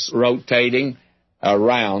apparently is rotating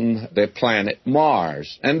around the planet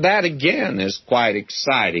Mars. And that, again, is quite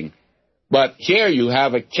exciting. But here you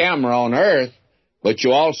have a camera on earth, but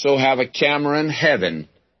you also have a camera in heaven.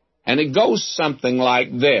 And it goes something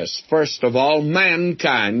like this. First of all,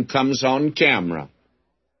 mankind comes on camera.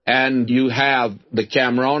 And you have the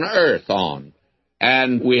camera on earth on.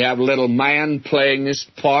 And we have little man playing his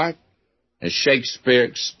part. As Shakespeare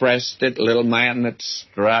expressed it, little man that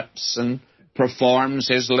struts and performs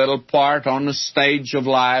his little part on the stage of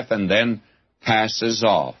life and then passes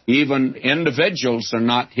off. Even individuals are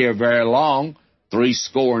not here very long.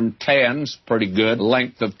 70 pretty good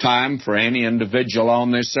length of time for any individual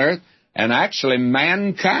on this earth. And actually,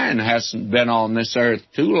 mankind hasn't been on this earth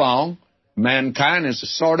too long. Mankind is a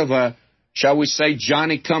sort of a, shall we say,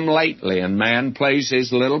 Johnny-come-lately, and man plays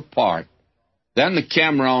his little part. Then the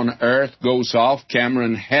camera on earth goes off, camera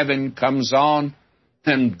in heaven comes on,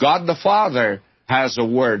 and God the Father has a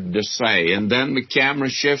word to say. And then the camera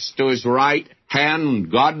shifts to His right hand,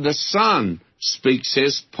 and God the Son speaks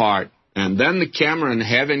His part. And then the camera in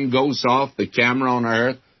heaven goes off, the camera on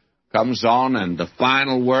earth comes on, and the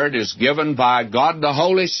final word is given by God the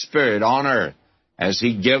Holy Spirit on earth as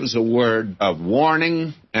He gives a word of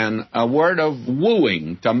warning and a word of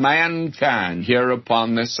wooing to mankind here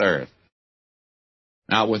upon this earth.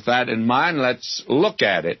 Now, with that in mind, let's look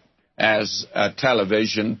at it as a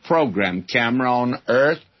television program. Camera on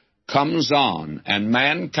earth comes on, and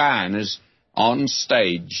mankind is on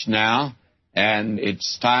stage now, and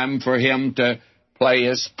it's time for him to play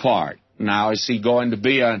his part. Now, is he going to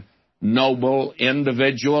be a noble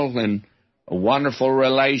individual in a wonderful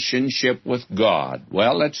relationship with God?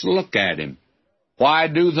 Well, let's look at him. Why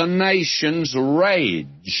do the nations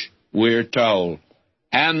rage, we're told,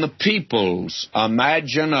 and the peoples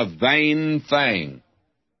imagine a vain thing?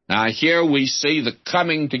 Now, here we see the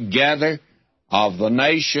coming together of the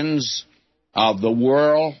nations of the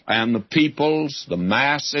world and the peoples, the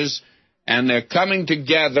masses, and they're coming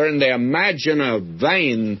together and they imagine a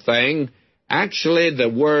vain thing. Actually, the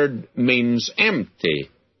word means empty.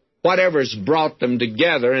 Whatever's brought them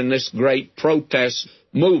together in this great protest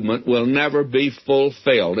movement will never be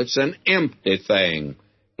fulfilled. It's an empty thing.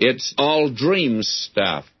 It's all dream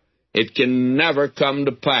stuff. It can never come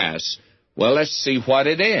to pass. Well, let's see what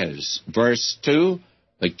it is. Verse 2,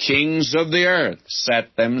 the kings of the earth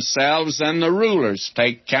set themselves, and the rulers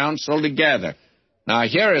take counsel together. Now,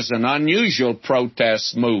 here is an unusual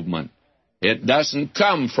protest movement. It doesn't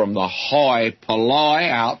come from the hoi polloi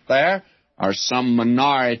out there or some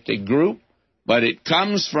minority group, but it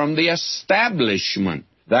comes from the establishment.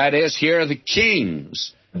 That is, here are the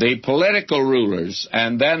kings, the political rulers,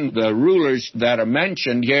 and then the rulers that are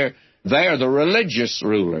mentioned here, they are the religious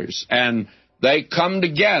rulers, and they come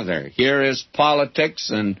together. Here is politics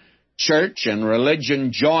and church and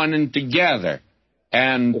religion joining together.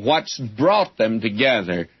 And what's brought them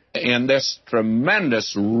together in this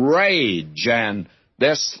tremendous rage and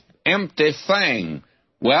this empty thing?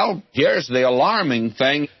 Well, here's the alarming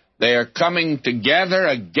thing. They are coming together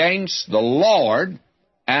against the Lord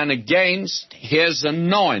and against His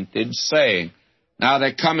anointed, saying, now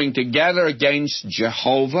they're coming together against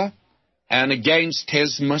Jehovah and against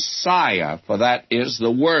His Messiah, for that is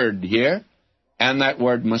the word here. And that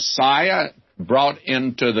word Messiah, brought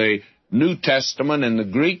into the New Testament in the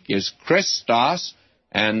Greek, is Christos,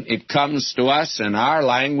 and it comes to us in our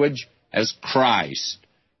language as Christ.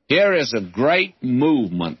 Here is a great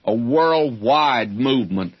movement, a worldwide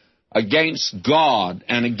movement against God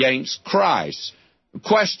and against Christ. The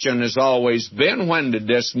question has always been, when did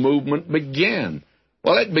this movement begin?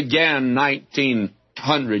 Well, it began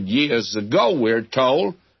 1900 years ago, we're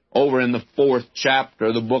told. Over in the 4th chapter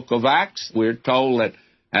of the book of Acts, we're told that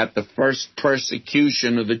at the first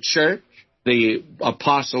persecution of the church, the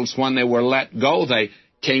apostles, when they were let go, they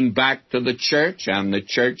came back to the church, and the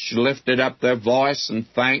church lifted up their voice and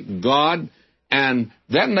thanked God. And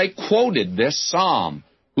then they quoted this psalm,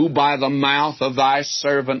 who by the mouth of thy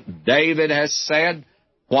servant David has said,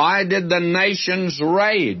 why did the nations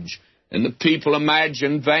rage? And the people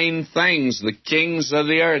imagined vain things. The kings of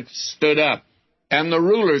the earth stood up, and the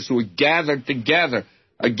rulers were gathered together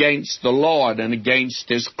against the Lord and against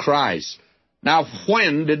His Christ. Now,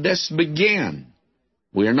 when did this begin?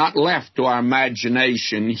 We are not left to our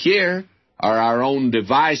imagination here or our own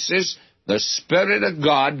devices. The Spirit of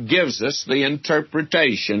God gives us the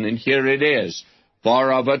interpretation, and here it is.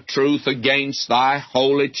 For of a truth against thy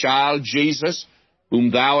holy child Jesus,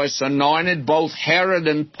 whom thou hast anointed, both Herod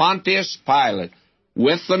and Pontius Pilate,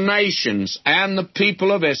 with the nations and the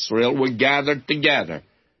people of Israel, were gathered together.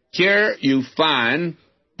 Here you find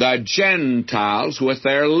the Gentiles with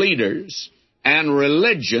their leaders, and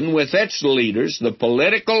religion with its leaders, the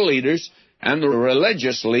political leaders and the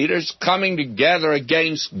religious leaders, coming together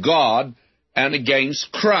against God and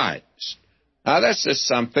against Christ. Now, this is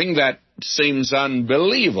something that seems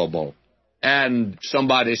unbelievable. And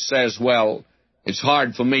somebody says, well, it's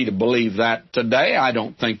hard for me to believe that today. I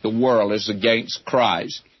don't think the world is against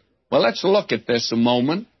Christ. Well, let's look at this a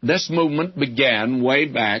moment. This movement began way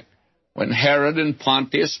back when Herod and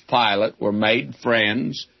Pontius Pilate were made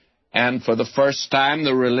friends. And for the first time,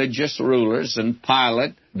 the religious rulers and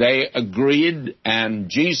Pilate, they agreed, and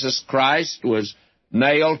Jesus Christ was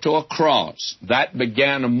nailed to a cross. That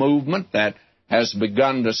began a movement that has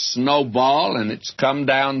begun to snowball, and it's come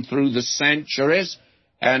down through the centuries,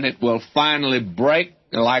 and it will finally break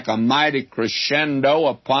like a mighty crescendo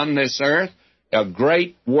upon this earth, a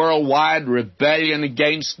great worldwide rebellion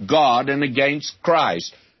against God and against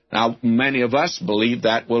Christ. Now, many of us believe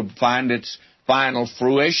that will find its final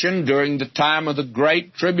fruition during the time of the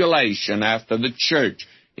Great Tribulation, after the church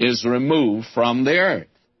is removed from the earth.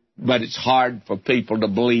 But it's hard for people to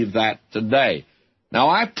believe that today. Now,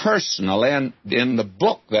 I personally, in the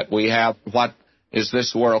book that we have, What is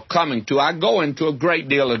This World Coming to?, I go into a great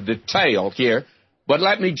deal of detail here, but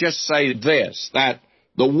let me just say this, that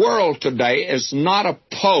the world today is not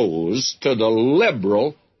opposed to the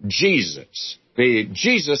liberal Jesus. The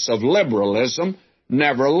Jesus of liberalism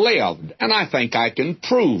never lived, and I think I can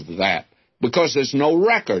prove that, because there's no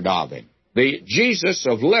record of him. The Jesus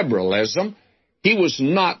of liberalism, he was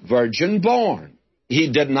not virgin born. He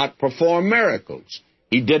did not perform miracles.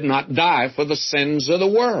 He did not die for the sins of the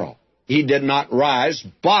world. He did not rise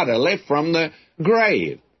bodily from the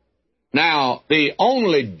grave. Now, the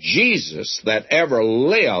only Jesus that ever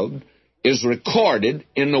lived is recorded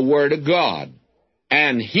in the Word of God,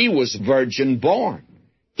 and he was virgin born.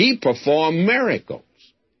 He performed miracles.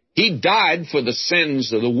 He died for the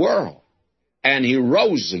sins of the world, and he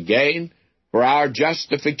rose again for our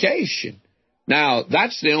justification. Now,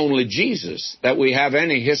 that's the only Jesus that we have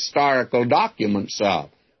any historical documents of.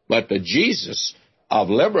 But the Jesus of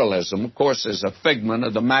liberalism, of course, is a figment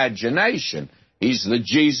of the imagination. He's the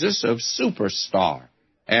Jesus of superstar.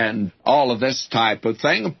 And all of this type of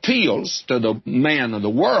thing appeals to the man of the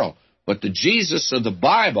world. But the Jesus of the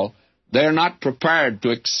Bible, they're not prepared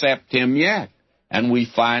to accept him yet. And we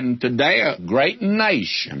find today a great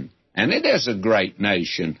nation, and it is a great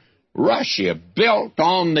nation, Russia, built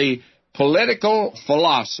on the political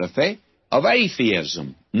philosophy of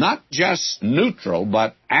atheism, not just neutral,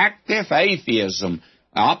 but active atheism,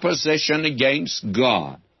 opposition against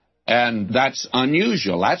God. And that's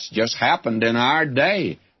unusual. That's just happened in our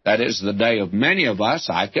day. That is the day of many of us.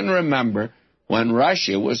 I can remember when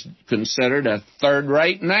Russia was considered a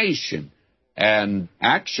third-rate nation. And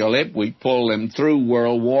actually, we pulled them through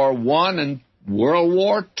World War I and World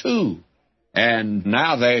War II. And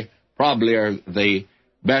now they probably are the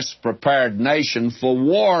best prepared nation for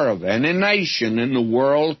war of any nation in the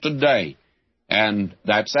world today. And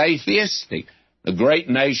that's atheistic. The great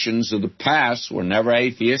nations of the past were never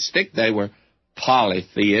atheistic. They were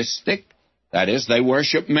polytheistic. That is, they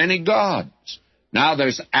worship many gods. Now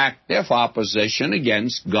there's active opposition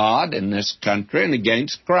against God in this country and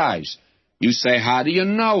against Christ. You say, how do you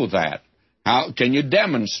know that? How can you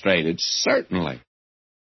demonstrate it? Certainly.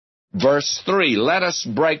 Verse 3, let us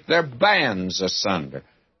break their bands asunder.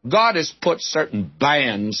 God has put certain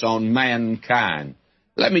bands on mankind.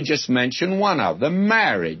 Let me just mention one of them.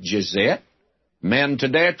 Marriage is it. Men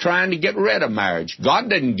today are trying to get rid of marriage. God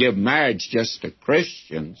didn't give marriage just to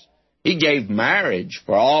Christians. He gave marriage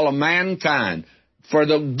for all of mankind, for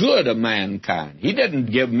the good of mankind. He didn't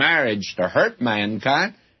give marriage to hurt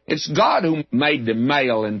mankind. It's God who made them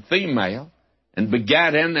male and female and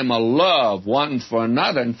begat in them a love one for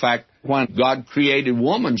another. In fact, when God created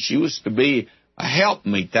woman, she was to be a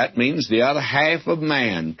helpmeet. That means the other half of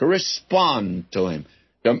man, to respond to him,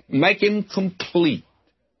 to make him complete,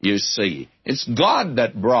 you see. It's God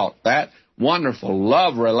that brought that wonderful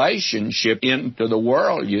love relationship into the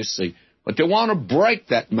world, you see. But they want to break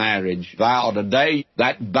that marriage vow today,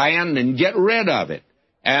 that band, and get rid of it,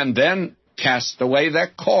 and then cast away their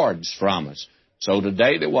cords from us. So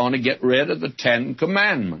today they want to get rid of the Ten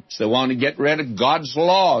Commandments. They want to get rid of God's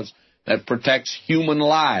laws that protects human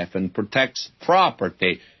life and protects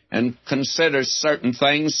property and considers certain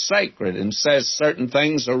things sacred and says certain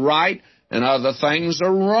things are right and other things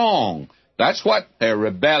are wrong. That's what they're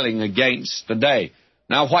rebelling against today.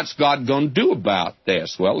 Now, what's God going to do about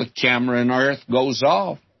this? Well, the camera in earth goes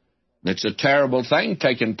off. It's a terrible thing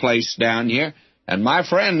taking place down here. And, my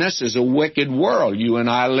friend, this is a wicked world you and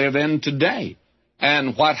I live in today.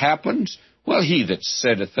 And what happens? Well, he that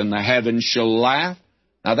sitteth in the heavens shall laugh.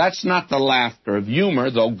 Now, that's not the laughter of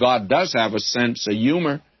humor, though God does have a sense of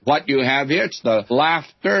humor. What you have here, it's the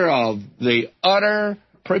laughter of the utter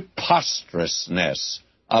preposterousness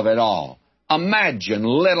of it all. Imagine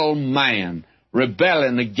little man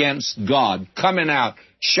rebelling against God, coming out,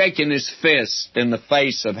 shaking his fist in the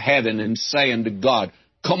face of heaven and saying to God,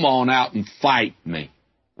 come on out and fight me.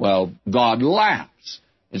 Well, God laughs.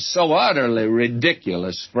 It's so utterly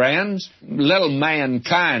ridiculous, friends. Little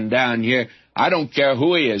mankind down here, I don't care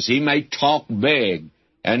who he is. He may talk big,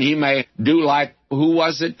 and he may do like, who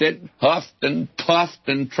was it that huffed and puffed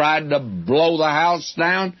and tried to blow the house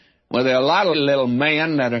down? Well, there are a lot of little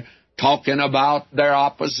men that are talking about their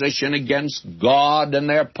opposition against God, and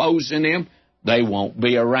they're opposing him. They won't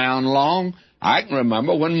be around long. I can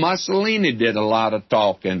remember when Mussolini did a lot of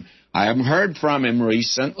talking. I haven't heard from him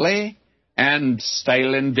recently, and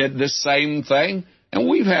Stalin did the same thing. And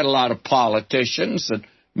we've had a lot of politicians that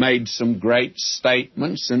made some great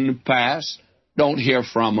statements in the past. Don't hear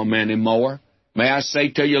from them anymore. May I say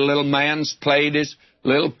to you, little man's played his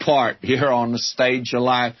little part here on the stage of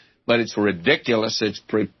life, but it's ridiculous, it's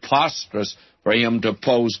preposterous for him to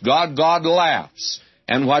oppose God. God laughs.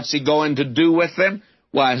 And what's he going to do with them?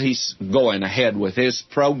 Well, he's going ahead with his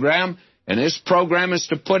program, and his program is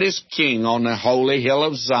to put his king on the holy hill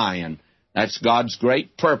of Zion. That's God's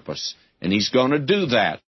great purpose, and he's going to do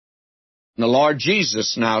that. The Lord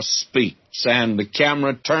Jesus now speaks, and the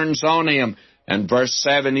camera turns on him. And verse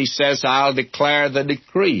 7, he says, I'll declare the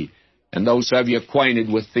decree. And those of you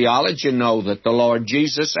acquainted with theology know that the Lord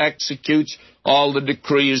Jesus executes all the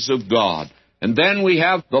decrees of God. And then we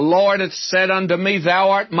have, the Lord hath said unto me,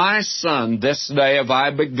 Thou art my son, this day have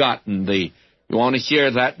I begotten thee. You want to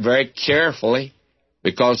hear that very carefully,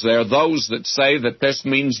 because there are those that say that this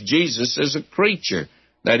means Jesus is a creature,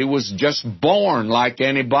 that he was just born like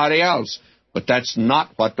anybody else. But that's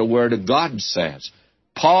not what the Word of God says.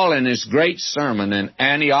 Paul, in his great sermon in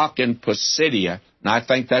Antioch in Pisidia, and I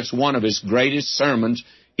think that's one of his greatest sermons,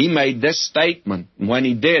 he made this statement. And when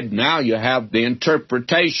he did, now you have the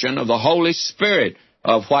interpretation of the Holy Spirit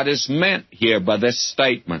of what is meant here by this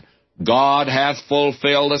statement. God hath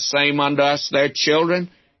fulfilled the same unto us, their children,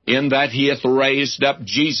 in that he hath raised up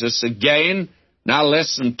Jesus again. Now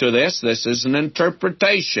listen to this. This is an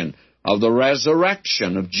interpretation of the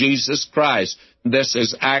resurrection of Jesus Christ. This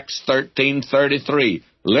is Acts 13:33.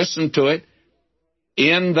 Listen to it.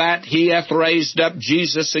 In that he hath raised up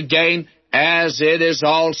Jesus again, as it is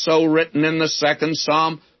also written in the second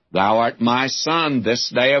psalm, Thou art my son,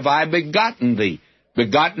 this day have I begotten thee.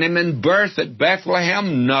 Begotten him in birth at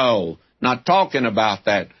Bethlehem? No, not talking about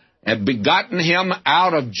that. Have begotten him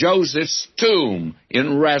out of Joseph's tomb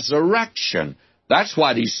in resurrection. That's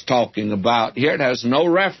what he's talking about here. It has no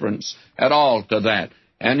reference at all to that.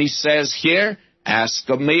 And he says here, Ask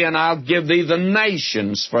of me, and I'll give thee the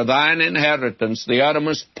nations for thine inheritance, the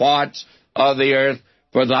uttermost parts of the earth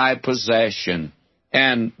for thy possession.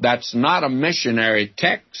 And that's not a missionary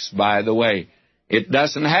text, by the way. It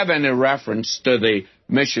doesn't have any reference to the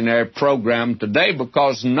missionary program today,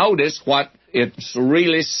 because notice what it's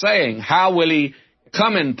really saying. How will he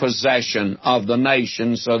come in possession of the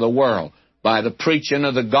nations of the world? By the preaching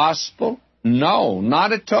of the gospel? No,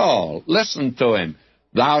 not at all. Listen to him.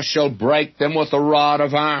 Thou shalt break them with a rod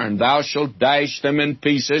of iron. Thou shalt dash them in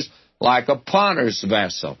pieces like a potter's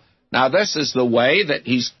vessel. Now, this is the way that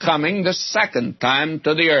he's coming the second time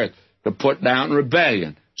to the earth, to put down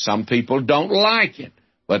rebellion. Some people don't like it,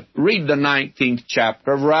 but read the 19th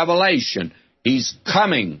chapter of Revelation. He's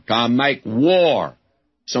coming to make war.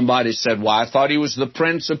 Somebody said, well, I thought he was the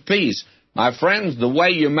Prince of Peace. My friends, the way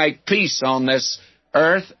you make peace on this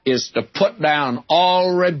earth is to put down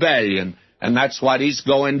all rebellion, and that's what he's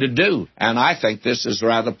going to do. And I think this is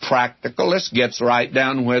rather practical. This gets right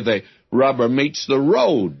down where the rubber meets the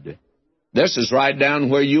road. This is right down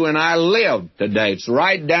where you and I live today. It's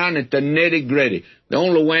right down at the nitty-gritty. The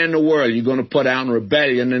only way in the world you're going to put down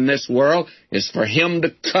rebellion in this world is for him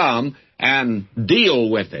to come and deal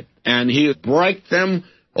with it. And he'll break them.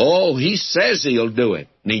 Oh, he says he'll do it.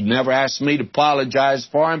 And he never asked me to apologize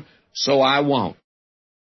for him, so I won't.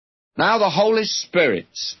 Now the Holy Spirit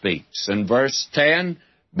speaks in verse 10,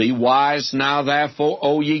 Be wise now, therefore,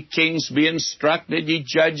 O ye kings, be instructed, ye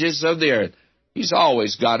judges of the earth. He's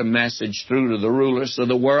always got a message through to the rulers of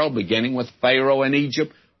the world, beginning with Pharaoh in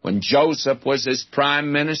Egypt, when Joseph was his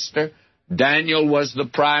prime minister. Daniel was the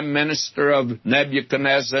prime minister of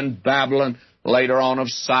Nebuchadnezzar in Babylon, later on of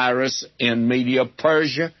Cyrus in Media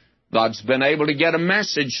Persia. God's been able to get a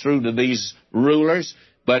message through to these rulers,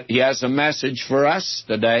 but he has a message for us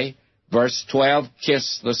today. Verse 12,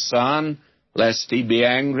 Kiss the Son, lest he be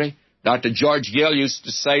angry. Dr. George Gill used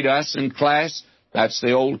to say to us in class, that's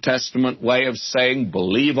the Old Testament way of saying,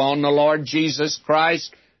 believe on the Lord Jesus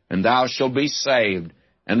Christ, and thou shalt be saved.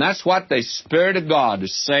 And that's what the Spirit of God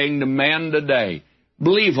is saying to men today.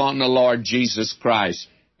 Believe on the Lord Jesus Christ.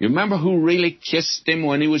 You remember who really kissed him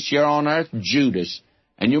when he was here on earth? Judas.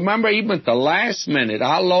 And you remember even at the last minute,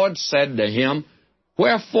 our Lord said to him,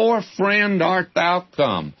 Wherefore, friend, art thou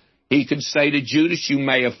come? He could say to Judas, you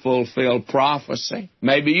may have fulfilled prophecy.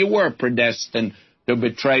 Maybe you were predestined to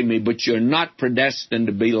betray me, but you're not predestined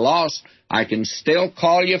to be lost. I can still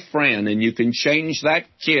call you friend, and you can change that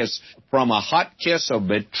kiss from a hot kiss of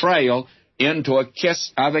betrayal into a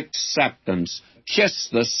kiss of acceptance. Kiss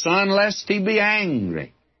the Son, lest he be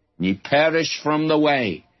angry. Ye perish from the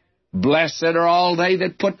way. Blessed are all they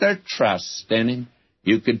that put their trust in him.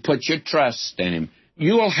 You could put your trust in him.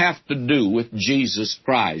 You'll have to do with Jesus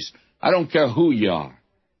Christ. I don't care who you are.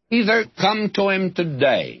 Either come to him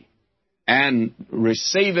today and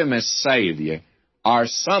receive him as Savior, or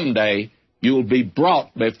someday you'll be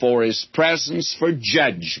brought before his presence for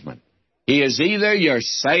judgment. He is either your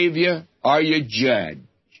Savior or your judge,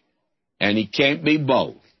 and he can't be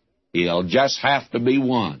both. He'll just have to be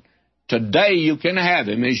one. Today you can have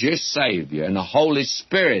him as your Savior, and the Holy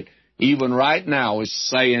Spirit, even right now, is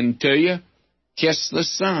saying to you, kiss the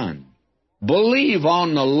Son. Believe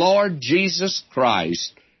on the Lord Jesus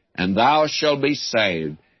Christ, and thou shalt be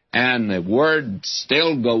saved. And the word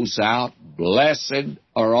still goes out, blessed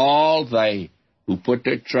are all they who put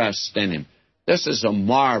their trust in him. This is a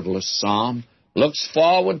marvelous psalm. Looks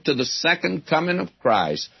forward to the second coming of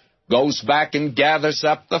Christ. Goes back and gathers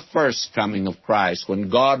up the first coming of Christ, when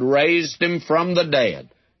God raised him from the dead.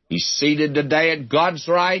 He's seated today at God's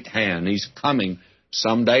right hand. He's coming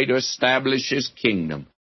someday to establish his kingdom.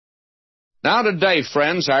 Now today,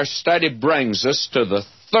 friends, our study brings us to the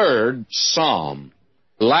third psalm.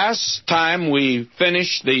 Last time we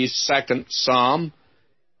finished the second psalm,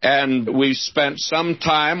 and we spent some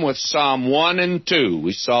time with Psalm 1 and 2.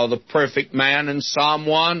 We saw the perfect man in Psalm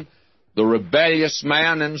 1, the rebellious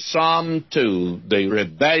man in Psalm 2, the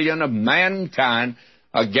rebellion of mankind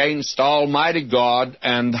against Almighty God,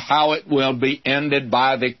 and how it will be ended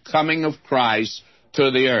by the coming of Christ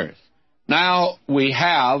to the earth. Now we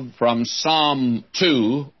have from Psalm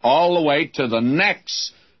 2 all the way to the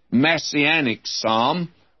next Messianic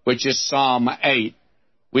psalm, which is Psalm 8,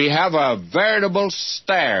 we have a veritable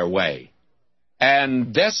stairway.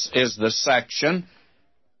 And this is the section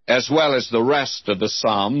as well as the rest of the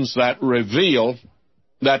Psalms, that reveal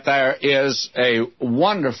that there is a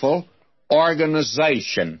wonderful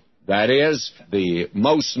organization. That is, the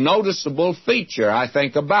most noticeable feature, I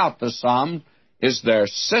think, about the Psalms is their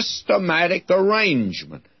systematic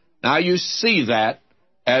arrangement. Now, you see that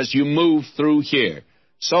as you move through here.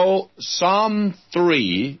 So, Psalm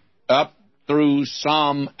 3 up through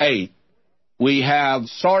Psalm 8, we have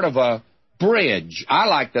sort of a bridge. I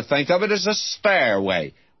like to think of it as a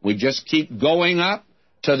stairway. We just keep going up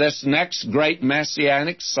to this next great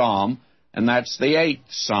messianic psalm, and that's the 8th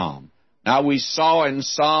Psalm. Now, we saw in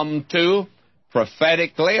Psalm 2,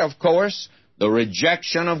 prophetically, of course, the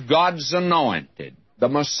rejection of God's anointed, the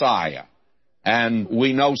Messiah. And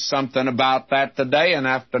we know something about that today, and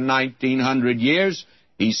after 1900 years,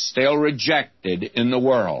 he's still rejected in the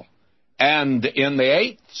world. And in the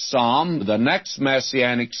 8th Psalm, the next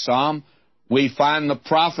messianic psalm, we find the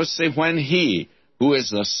prophecy when he, who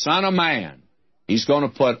is the Son of Man, he's going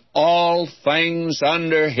to put all things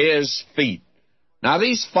under his feet. Now,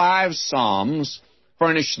 these 5 psalms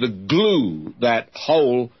furnish the glue that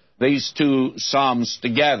hold these 2 psalms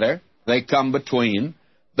together. They come between.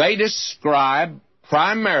 They describe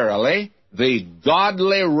primarily the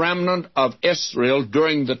godly remnant of Israel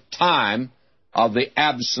during the time of the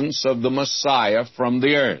absence of the Messiah from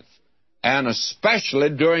the earth, and especially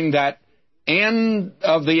during that end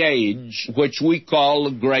of the age, which we call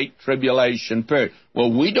the Great Tribulation period.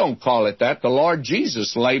 Well, we don't call it that. The Lord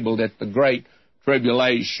Jesus labeled it the Great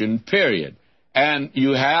Tribulation period. And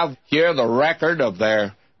you have here the record of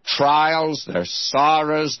their trials, their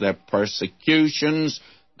sorrows, their persecutions,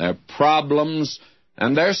 their problems,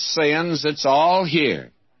 and their sins. It's all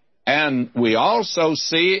here. And we also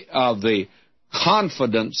see of the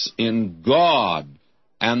confidence in God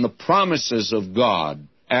and the promises of God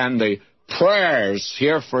and the prayers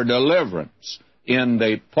here for deliverance in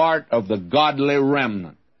the part of the godly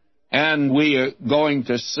remnant. And we are going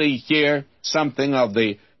to see here something of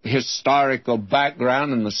the historical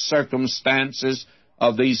background and the circumstances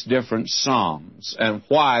of these different psalms and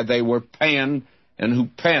why they were penned and who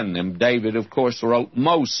penned them. David, of course, wrote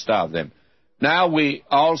most of them. Now we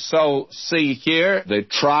also see here the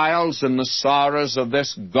trials and the sorrows of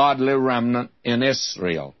this godly remnant in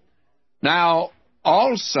Israel. Now,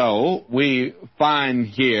 also, we find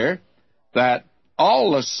here that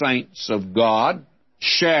all the saints of God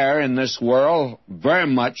share in this world very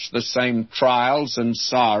much the same trials and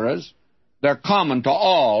sorrows. They're common to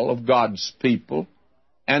all of God's people,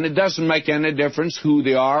 and it doesn't make any difference who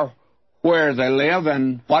they are, where they live,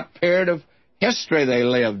 and what period of history they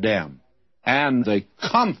lived in. And the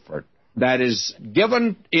comfort that is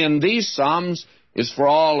given in these Psalms is for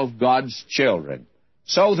all of God's children.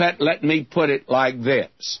 So that, let me put it like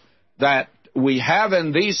this, that we have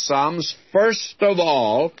in these Psalms, first of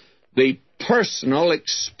all, the personal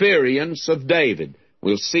experience of David.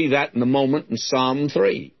 We'll see that in a moment in Psalm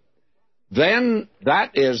 3. Then,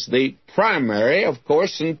 that is the primary, of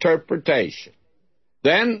course, interpretation.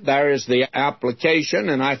 Then there is the application,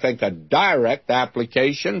 and I think a direct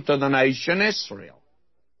application to the nation Israel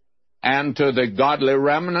and to the godly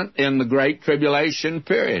remnant in the Great Tribulation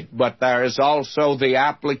period. But there is also the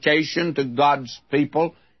application to God's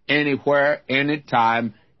people anywhere,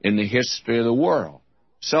 anytime in the history of the world.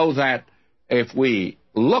 So that if we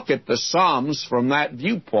look at the Psalms from that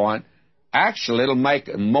viewpoint, actually it'll make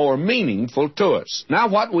it more meaningful to us. Now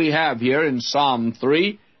what we have here in Psalm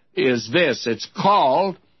 3 is this. It's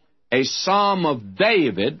called a Psalm of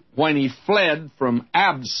David when he fled from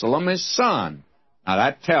Absalom, his son. Now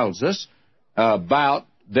that tells us about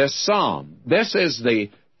this psalm. This is the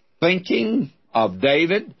thinking of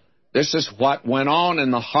David. This is what went on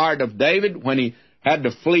in the heart of David when he had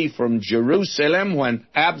to flee from Jerusalem when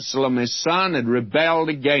Absalom, his son, had rebelled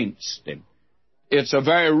against him. It's a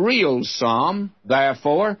very real psalm,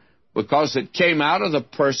 therefore, because it came out of the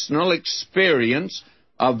personal experience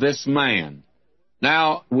of this man.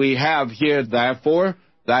 Now, we have here, therefore,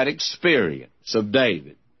 that experience of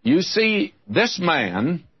David. You see, this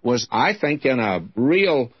man was, I think, in a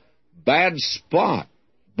real bad spot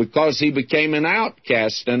because he became an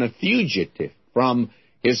outcast and a fugitive from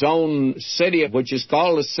his own city, which is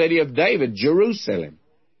called the city of David, Jerusalem,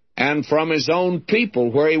 and from his own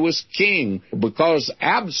people where he was king, because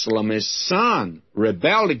Absalom, his son,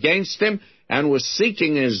 rebelled against him and was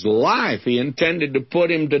seeking his life. He intended to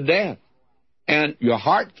put him to death. And your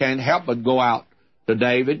heart can't help but go out to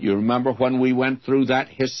David. You remember when we went through that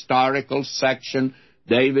historical section,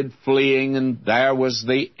 David fleeing, and there was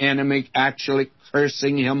the enemy actually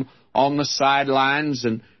cursing him on the sidelines,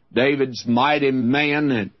 and David's mighty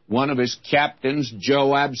man and one of his captains,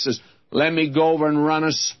 Joab, says, let me go over and run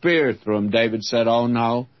a spear through him. David said, oh,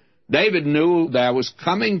 no. David knew there was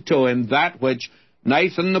coming to him that which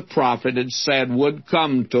Nathan the prophet had said would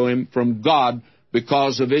come to him from God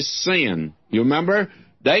because of his sin. You remember?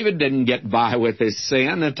 David didn't get by with his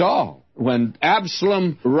sin at all. When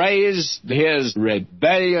Absalom raised his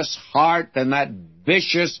rebellious heart and that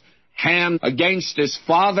vicious hand against his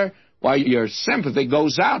father, why, your sympathy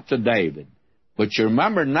goes out to David. But you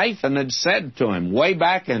remember Nathan had said to him way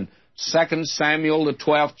back in 2 Samuel, the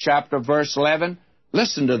 12th chapter, verse 11,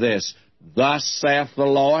 listen to this, thus saith the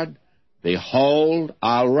Lord, behold,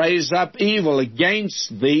 I'll raise up evil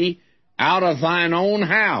against thee out of thine own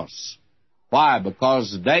house. Why?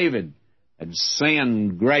 Because David had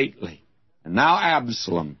sinned greatly. And now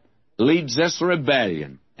Absalom leads this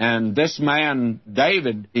rebellion. And this man,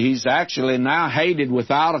 David, he's actually now hated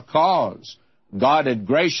without a cause. God had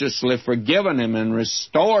graciously forgiven him and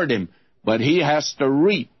restored him, but he has to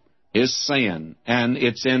reap his sin. And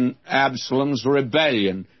it's in Absalom's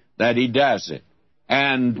rebellion that he does it.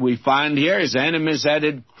 And we find here his enemies had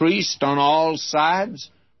increased on all sides,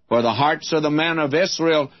 for the hearts of the men of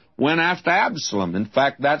Israel went after Absalom. In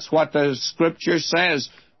fact, that's what the Scripture says,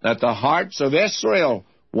 that the hearts of Israel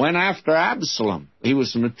went after Absalom. He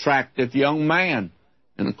was an attractive young man.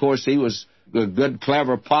 And, of course, he was a good,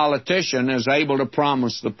 clever politician, is able to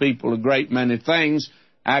promise the people a great many things,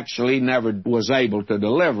 actually never was able to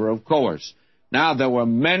deliver, of course. Now, there were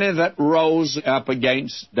many that rose up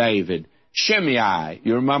against David. Shimei,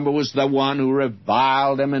 you remember, was the one who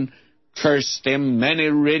reviled him and cursed him. Many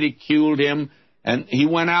ridiculed him, and he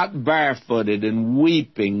went out barefooted and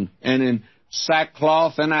weeping and in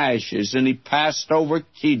sackcloth and ashes, and he passed over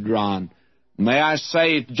Kidron. May I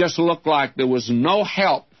say, it just looked like there was no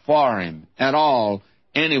help for him at all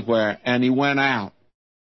anywhere, and he went out.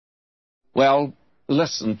 Well,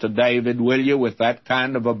 listen to David, will you, with that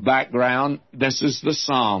kind of a background. This is the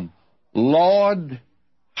psalm. Lord,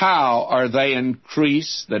 how are they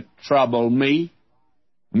increased that trouble me?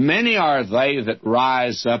 Many are they that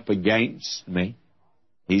rise up against me.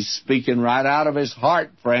 He's speaking right out of his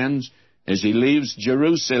heart, friends, as he leaves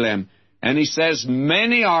Jerusalem. And he says,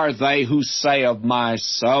 many are they who say of my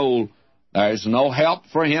soul, there's no help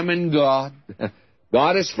for him in God.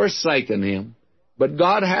 God has forsaken him, but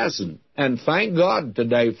God hasn't. And thank God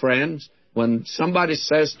today, friends, when somebody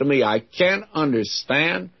says to me, I can't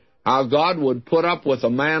understand how God would put up with a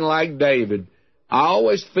man like David, I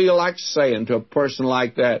always feel like saying to a person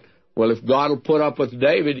like that, well, if God will put up with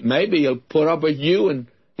David, maybe he'll put up with you and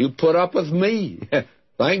he'll put up with me.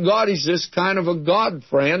 Thank God he's this kind of a God,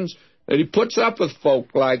 friends, that he puts up with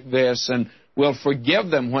folk like this and will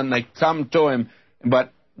forgive them when they come to him.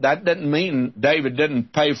 But that didn't mean David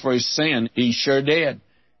didn't pay for his sin. He sure did.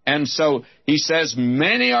 And so he says,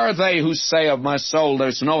 many are they who say of my soul,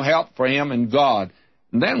 there's no help for him in God.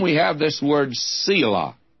 And then we have this word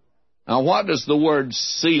Selah. Now, what does the word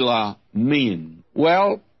Selah mean?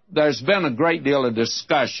 Well, there's been a great deal of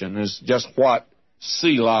discussion as just what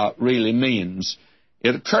Selah really means.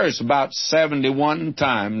 It occurs about 71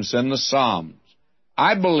 times in the Psalms.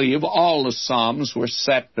 I believe all the Psalms were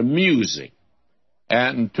set to music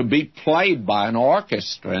and to be played by an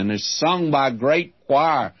orchestra and is sung by a great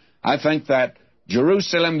choir. I think that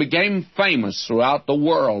Jerusalem became famous throughout the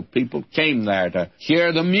world. People came there to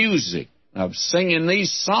hear the music of singing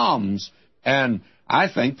these psalms, and I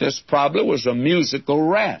think this probably was a musical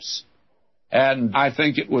rest. And I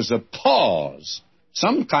think it was a pause,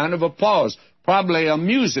 some kind of a pause, probably a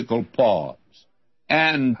musical pause.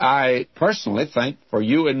 And I personally think for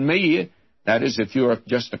you and me, that is, if you're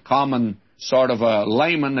just a common sort of a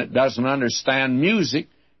layman that doesn't understand music,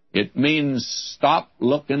 it means stop,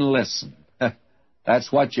 look, and listen.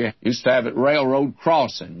 That's what you used to have at railroad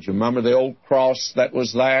crossings. You remember the old cross that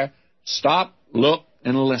was there? Stop, look,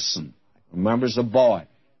 and listen. I remember as a boy,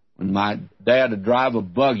 when my dad would drive a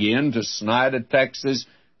buggy into Snyder, Texas,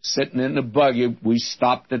 sitting in the buggy, we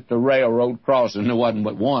stopped at the railroad crossing. There wasn't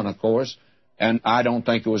but one, of course, and I don't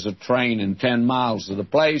think there was a train in 10 miles of the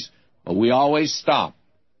place, but we always stopped.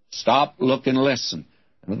 Stop, look, and listen.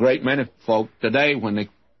 And a great many folk today, when they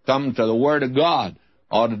come to the Word of God,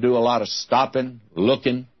 ought to do a lot of stopping,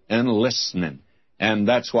 looking, and listening. And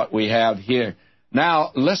that's what we have here.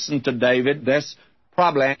 Now, listen to David. This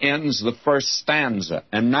probably ends the first stanza.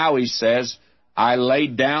 And now he says, I lay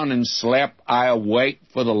down and slept, I awake,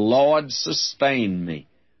 for the Lord sustained me.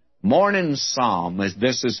 Morning Psalm, as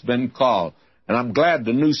this has been called. And I'm glad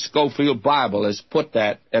the New Schofield Bible has put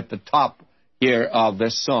that at the top here of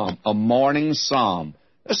this psalm, a morning psalm.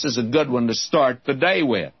 This is a good one to start the day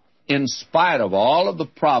with. In spite of all of the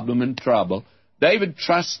problem and trouble, David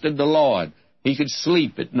trusted the Lord. He could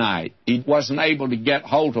sleep at night. He wasn't able to get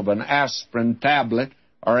hold of an aspirin tablet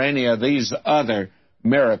or any of these other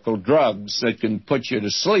miracle drugs that can put you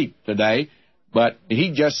to sleep today. But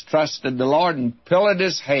he just trusted the Lord and pillowed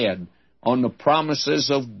his head on the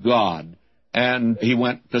promises of God. And he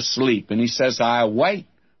went to sleep. And he says, I await,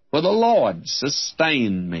 for the Lord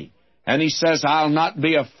sustained me. And he says, I'll not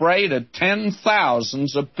be afraid of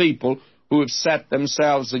 10,000s of people who have set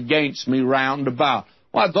themselves against me round about.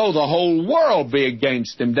 Why, though the whole world be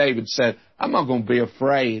against him, David said, I'm not going to be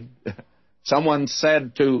afraid. Someone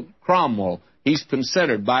said to Cromwell, he's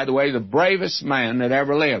considered, by the way, the bravest man that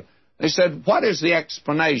ever lived. They said, what is the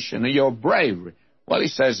explanation of your bravery? Well, he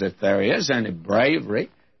says, if there is any bravery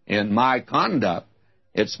in my conduct,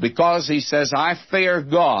 it's because, he says, I fear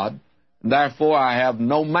God, and therefore I have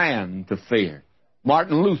no man to fear.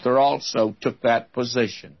 Martin Luther also took that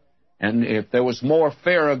position. And if there was more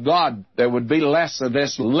fear of God, there would be less of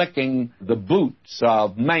this licking the boots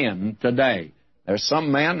of men today. There's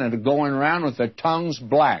some men that are going around with their tongues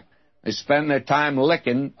black. They spend their time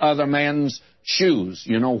licking other men's shoes.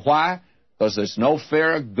 You know why? Because there's no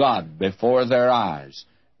fear of God before their eyes.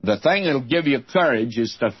 The thing that'll give you courage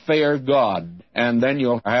is to fear God, and then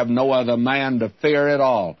you'll have no other man to fear at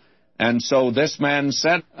all. And so this man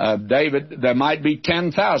said, David, there might be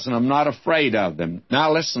 10,000. I'm not afraid of them.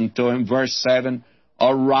 Now listen to him, verse 7.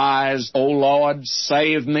 Arise, O Lord,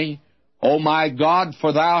 save me. O my God,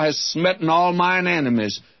 for thou hast smitten all mine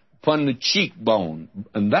enemies upon the cheekbone.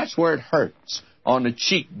 And that's where it hurts, on the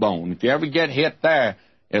cheekbone. If you ever get hit there,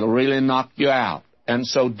 it'll really knock you out. And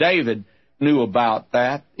so David knew about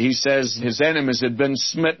that. He says his enemies had been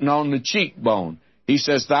smitten on the cheekbone. He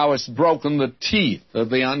says, thou hast broken the teeth of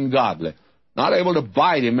the ungodly. Not able to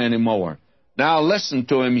bite him anymore. Now listen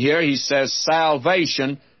to him here. He says,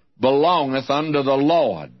 salvation belongeth unto the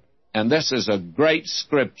Lord. And this is a great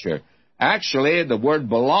scripture. Actually, the word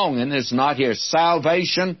belonging is not here.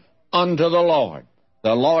 Salvation unto the Lord.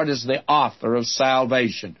 The Lord is the author of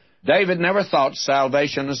salvation. David never thought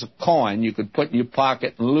salvation was a coin you could put in your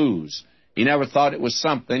pocket and lose. He never thought it was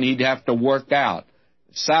something he'd have to work out.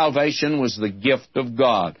 Salvation was the gift of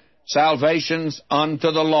God. Salvation's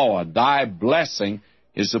unto the Lord. Thy blessing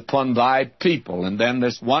is upon thy people. And then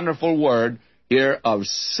this wonderful word here of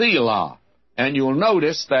Selah. And you'll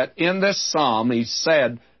notice that in this psalm he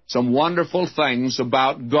said some wonderful things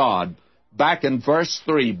about God. Back in verse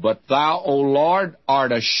 3, but thou, O Lord,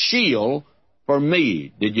 art a shield for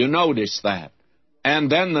me. Did you notice that?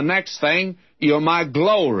 And then the next thing, you're my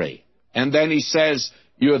glory. And then he says,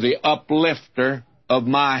 you're the uplifter of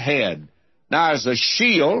my head. Now, as a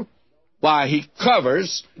shield, why, he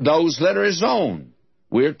covers those that are his own.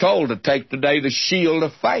 We're told to take today the shield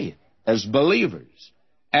of faith as believers.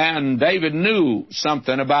 And David knew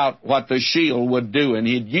something about what the shield would do, and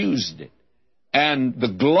he'd used it. And the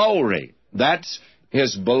glory, that's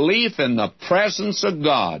his belief in the presence of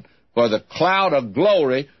God. For the cloud of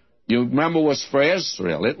glory, you remember, was for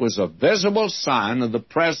Israel. It was a visible sign of the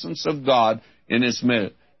presence of God in his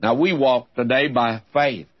midst. Now, we walk today by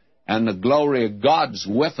faith, and the glory of God's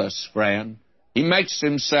with us, friend. He makes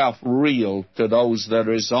himself real to those that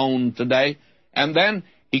are his own today. And then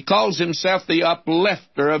he calls himself the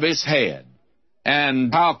uplifter of his head.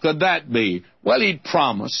 And how could that be? Well, he'd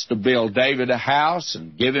promised to build David a house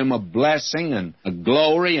and give him a blessing and a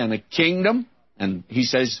glory and a kingdom. And he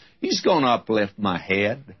says, he's going to uplift my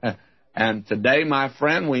head. And today, my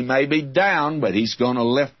friend, we may be down, but he's going to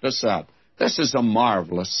lift us up. This is a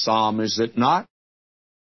marvelous psalm, is it not?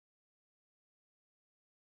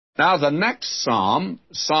 Now, the next psalm,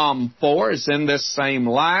 Psalm 4, is in this same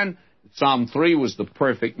line. Psalm 3 was the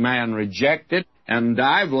perfect man rejected. And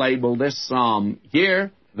I've labeled this psalm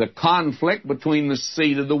here, the conflict between the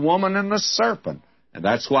seed of the woman and the serpent. And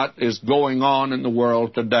that's what is going on in the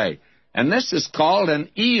world today. And this is called an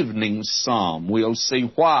evening psalm. We'll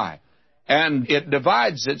see why. And it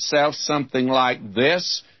divides itself something like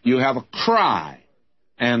this. You have a cry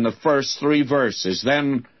in the first 3 verses,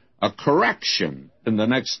 then a correction in the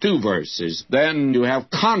next 2 verses. Then you have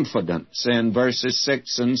confidence in verses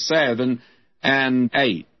 6 and 7 and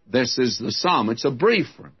 8. This is the psalm. It's a brief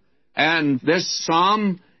one. And this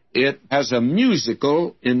psalm, it has a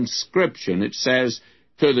musical inscription. It says,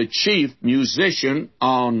 to the chief musician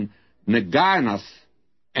on Neginoth,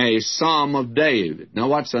 a psalm of David. Now,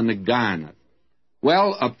 what's a Neginoth?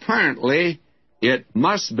 Well, apparently, it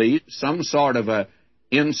must be some sort of an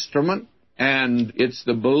instrument, and it's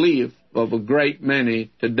the belief of a great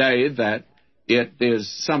many today that it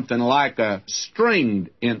is something like a stringed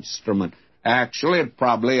instrument. Actually, it's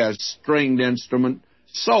probably a stringed instrument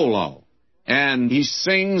solo. And he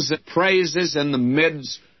sings praises in the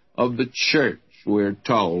midst of the church, we're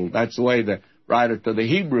told. That's the way the writer to the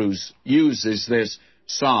Hebrews uses this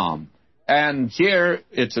psalm. And here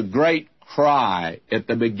it's a great cry at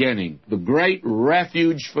the beginning. The great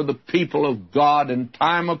refuge for the people of God in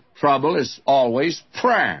time of trouble is always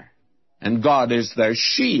prayer. And God is their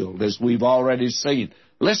shield, as we've already seen.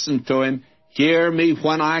 Listen to him. Hear me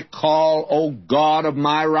when I call, O God of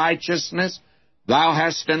my righteousness. Thou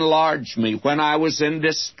hast enlarged me when I was in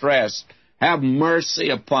distress. Have mercy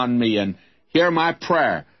upon me and hear my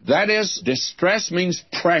prayer. That is, distress means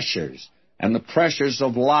pressures, and the pressures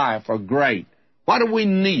of life are great. What do we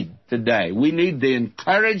need today? We need the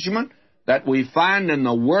encouragement that we find in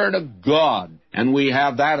the Word of God, and we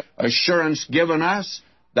have that assurance given us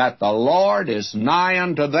that the Lord is nigh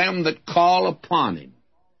unto them that call upon him,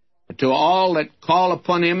 to all that call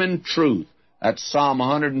upon him in truth. That's Psalm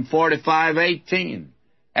 145:18.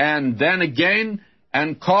 And then again,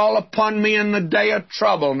 and call upon me in the day of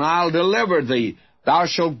trouble, and I'll deliver thee. Thou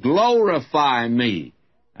shalt glorify me.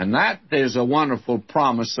 And that is a wonderful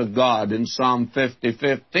promise of God in Psalm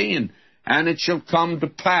 50:15. And it shall come to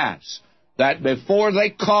pass that before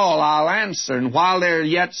they call, I'll answer, and while they're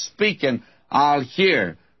yet speaking, I'll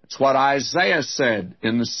hear. It's what Isaiah said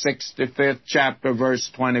in the 65th chapter, verse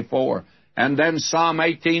 24. And then Psalm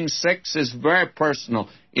 18:6 is very personal.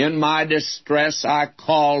 In my distress I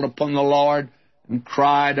called upon the Lord and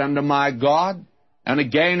cried unto my God. And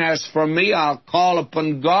again, as for me, I'll call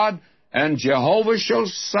upon God, and Jehovah shall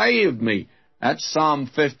save me. That's Psalm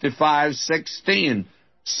 55:16.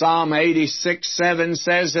 Psalm 86:7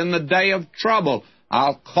 says, in the day of trouble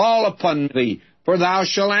I'll call upon thee, for thou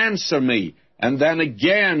shalt answer me. And then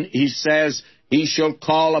again he says, he shall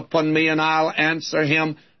call upon me, and I'll answer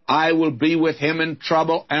him. I will be with him in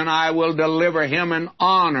trouble, and I will deliver him and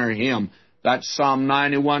honor him. That's Psalm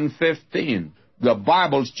 91:15. The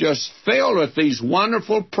Bible's just filled with these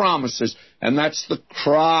wonderful promises, and that's the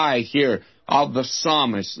cry here of the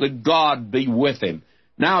psalmist, that God be with him.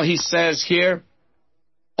 Now he says here,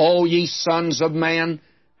 O ye sons of men,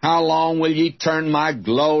 how long will ye turn my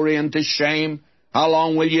glory into shame? How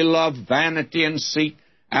long will ye love vanity and seek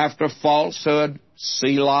after falsehood?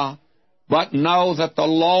 Selah. But know that the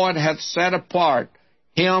Lord hath set apart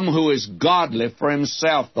him who is godly for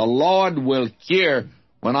himself. The Lord will hear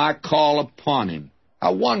when I call upon him.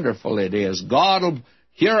 How wonderful it is. God will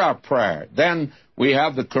hear our prayer. Then we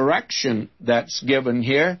have the correction that's given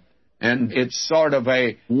here, and it's sort of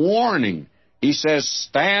a warning. He says,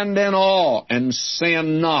 stand in awe and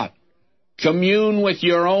sin not. Commune with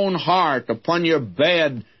your own heart upon your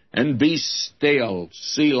bed and be still.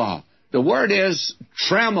 Selah. The word is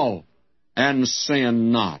tremble and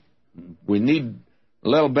sin not. We need a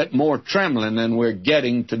little bit more trembling than we're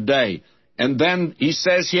getting today. And then he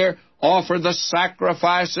says here, offer the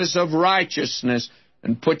sacrifices of righteousness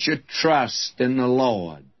and put your trust in the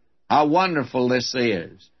Lord. How wonderful this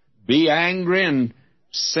is. Be angry and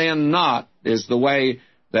sin not is the way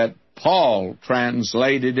that Paul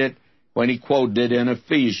translated it when he quoted it in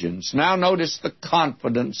Ephesians. Now notice the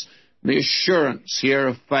confidence, the assurance here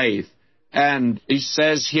of faith. And he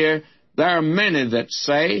says here, there are many that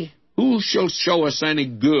say, who shall show us any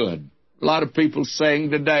good? A lot of people saying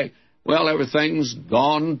today, well, everything's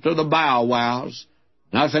gone to the bow-wows.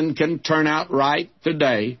 Nothing can turn out right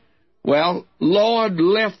today. Well, Lord,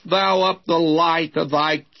 lift thou up the light of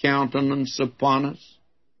thy countenance upon us.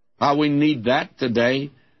 How we need that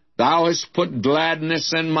today. Thou hast put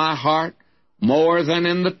gladness in my heart more than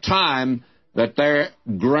in the time that their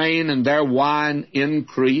grain and their wine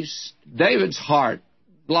increased. David's heart,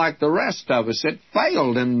 like the rest of us, it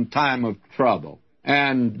failed in time of trouble.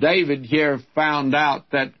 And David here found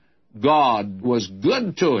out that God was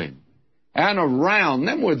good to him. And around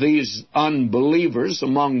them were these unbelievers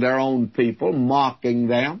among their own people, mocking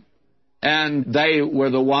them. And they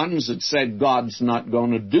were the ones that said God's not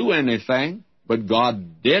going to do anything. But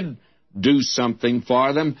God did do something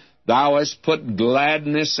for them. Thou hast put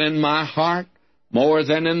gladness in my heart more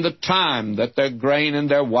than in the time that their grain and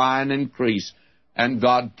their wine increase. And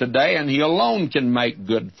God today, and he alone can make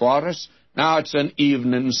good for us. Now it's an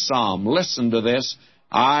evening psalm. Listen to this.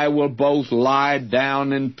 I will both lie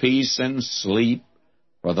down in peace and sleep,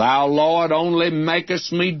 for thou, Lord, only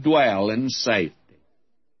makest me dwell in safety.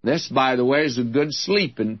 This, by the way, is a good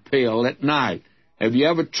sleeping pill at night. Have you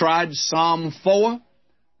ever tried Psalm 4?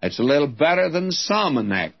 It's a little better than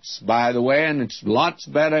Somanex, by the way, and it's lots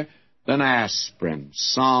better than aspirin.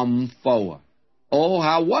 Psalm 4. Oh,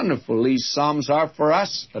 how wonderful these Psalms are for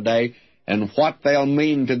us today, and what they'll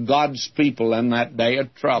mean to God's people in that day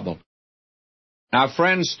of trouble. Now,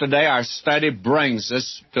 friends, today our study brings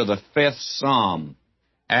us to the 5th Psalm.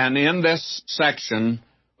 And in this section,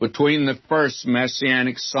 between the first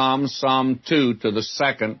Messianic Psalm, Psalm 2, to the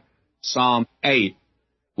second, Psalm 8.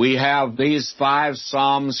 We have these 5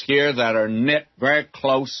 Psalms here that are knit very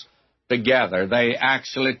close together. They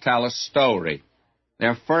actually tell a story.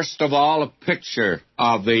 They're first of all a picture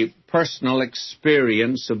of the personal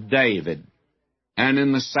experience of David. And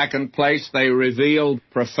in the second place, they reveal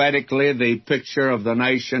prophetically the picture of the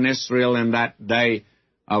nation Israel in that day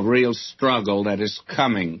of real struggle that is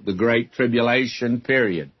coming, the Great Tribulation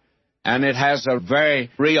period. And it has a very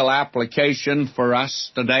real application for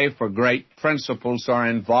us today, for great principles are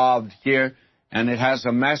involved here, and it has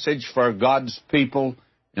a message for God's people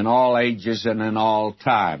in all ages and in all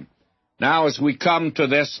time. Now, as we come to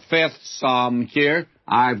this 5th Psalm here,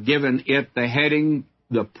 I've given it the heading,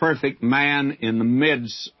 The Perfect Man in the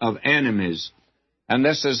Midst of Enemies. And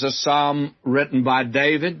this is a psalm written by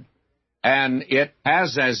David, and it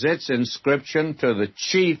has as its inscription to the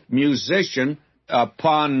chief musician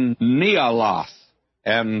upon Nealoth.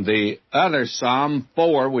 And the other Psalm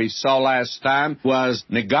 4 we saw last time was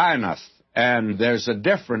Neginoth. And there's a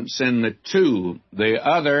difference in the two. The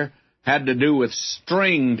other had to do with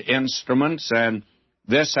stringed instruments, and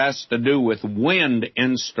this has to do with wind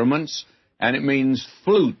instruments, and it means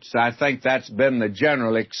flutes. I think that's been the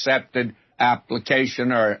generally accepted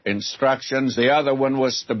application or instructions. The other one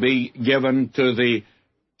was to be given to the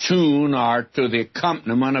tune or to the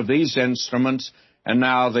accompaniment of these instruments, and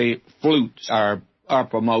now the flutes are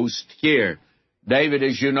uppermost here. David,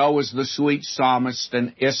 as you know, was the sweet psalmist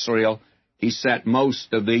in Israel. He set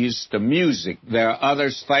most of these to music. There are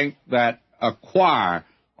others think that a choir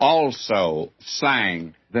also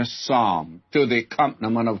sang this psalm to the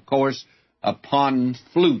accompaniment, of course, upon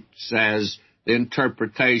flutes as the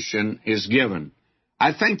interpretation is given.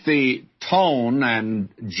 I think the tone and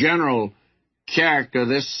general character of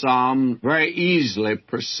this psalm very easily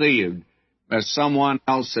perceived. As someone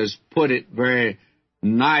else has put it very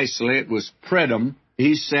nicely, it was Pridham.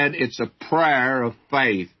 He said it's a prayer of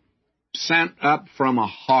faith sent up from a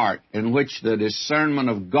heart in which the discernment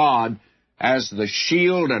of God as the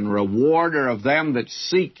shield and rewarder of them that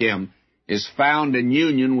seek Him is found in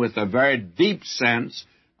union with a very deep sense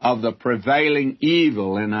of the prevailing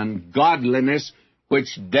evil and ungodliness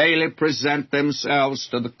which daily present themselves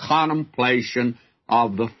to the contemplation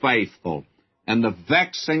of the faithful. And the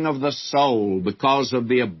vexing of the soul because of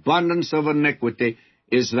the abundance of iniquity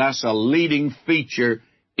is thus a leading feature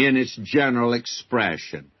in its general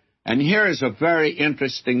expression. And here is a very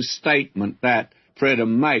interesting statement that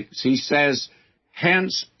Pridham makes. He says,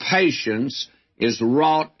 hence patience is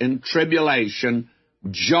wrought in tribulation,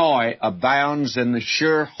 joy abounds in the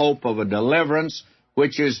sure hope of a deliverance,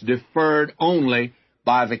 which is deferred only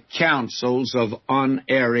by the counsels of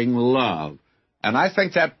unerring love. And I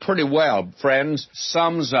think that pretty well, friends,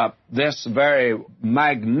 sums up this very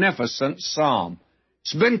magnificent psalm.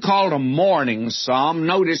 It's been called a mourning psalm.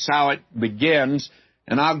 Notice how it begins,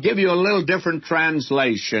 and I'll give you a little different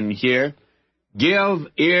translation here. Give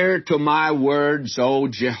ear to my words, O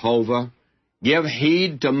Jehovah. Give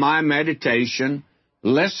heed to my meditation.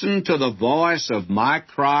 Listen to the voice of my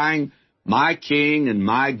crying, my King and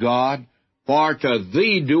my God. For to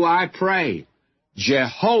thee do I pray.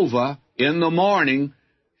 Jehovah, in the morning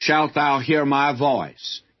shalt thou hear my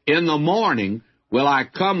voice. In the morning will I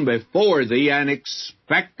come before thee and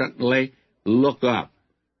expectantly look up.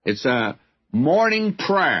 It's a morning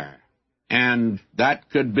prayer, and that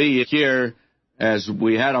could be here as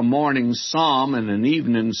we had a morning psalm and an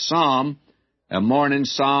evening psalm, a morning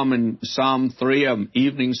psalm in Psalm 3, an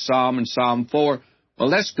evening psalm in Psalm 4. Well,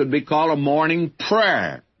 this could be called a morning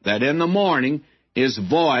prayer, that in the morning his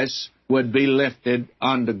voice would be lifted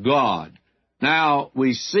unto God. Now,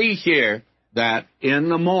 we see here that in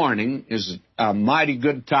the morning is a mighty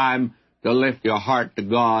good time to lift your heart to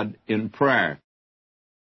God in prayer.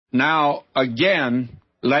 Now, again,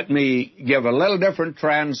 let me give a little different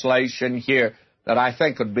translation here that I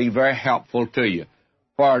think would be very helpful to you.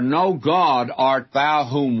 For no God art thou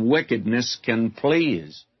whom wickedness can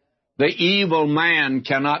please. The evil man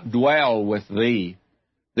cannot dwell with thee.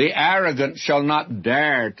 The arrogant shall not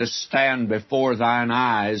dare to stand before thine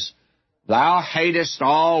eyes. Thou hatest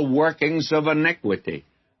all workings of iniquity.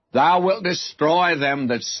 Thou wilt destroy them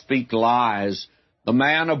that speak lies. The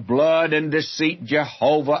man of blood and deceit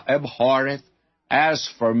Jehovah abhorreth. As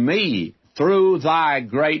for me, through thy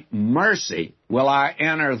great mercy will I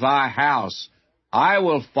enter thy house. I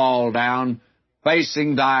will fall down,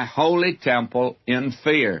 facing thy holy temple in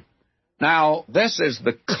fear. Now, this is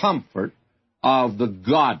the comfort of the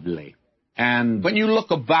godly. And when you look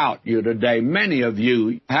about you today, many of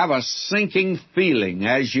you have a sinking feeling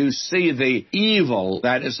as you see the evil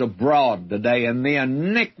that is abroad today, and the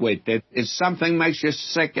iniquity. It's something makes you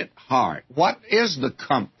sick at heart. What is the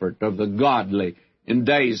comfort of the godly in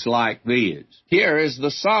days like these? Here is the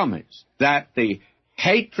psalmist, that the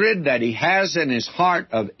hatred that he has in his heart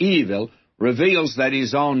of evil reveals that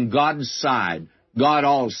he's on God's side. God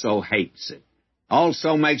also hates it.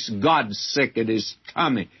 Also makes God sick at his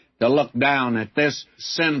tummy to look down at this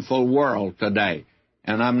sinful world today.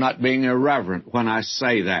 And I'm not being irreverent when I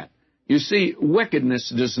say that. You see,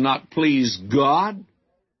 wickedness does not please God,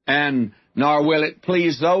 and nor will it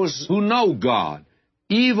please those who know God.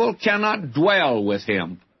 Evil cannot dwell with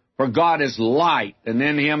him, for God is light, and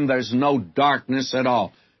in him there's no darkness at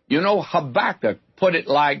all. You know, Habakkuk put it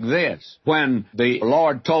like this, when the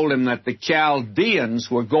Lord told him that the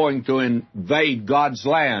Chaldeans were going to invade God's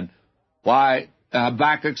land. Why,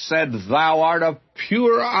 Habakkuk said, "Thou art of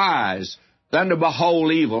purer eyes than to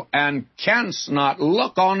behold evil, and canst not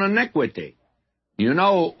look on iniquity." You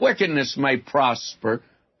know, wickedness may prosper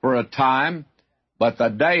for a time, but the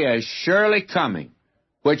day is surely coming,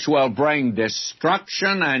 which will bring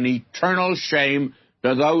destruction and eternal shame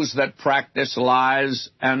to those that practice lies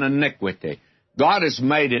and iniquity. God has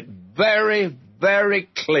made it very, very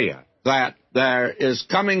clear that there is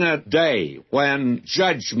coming a day when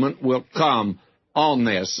judgment will come on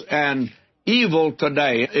this, and evil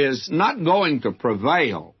today is not going to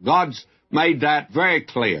prevail. God's made that very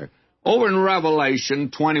clear. Over in Revelation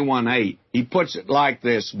 21:8, he puts it like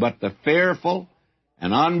this, "But the fearful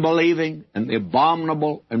and unbelieving and the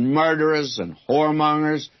abominable and murderers and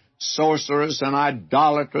whoremongers, sorcerers and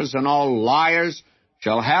idolaters and all liars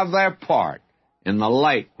shall have their part in the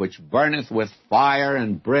lake which burneth with fire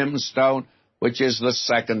and brimstone, which is the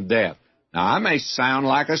second death." Now, I may sound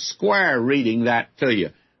like a square reading that to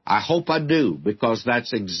you. I hope I do, because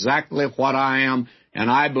that's exactly what I am, and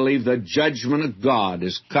I believe the judgment of God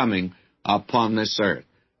is coming upon this earth.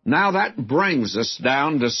 Now, that brings us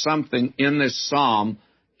down to something in this psalm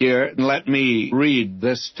here. Let me read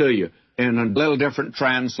this to you in a little different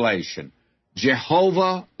translation.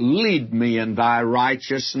 "Jehovah, lead me in thy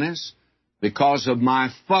righteousness because of my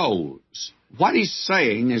foes." What he's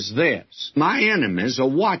saying is this: my enemies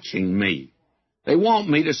are watching me. They want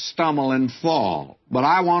me to stumble and fall, but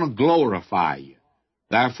I want to glorify you.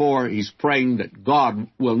 Therefore, he's praying that God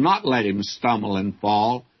will not let him stumble and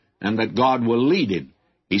fall, and that God will lead him.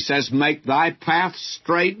 He says, "Make thy path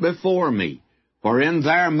straight before me, for in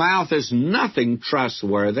their mouth is nothing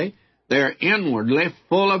trustworthy. They're inwardly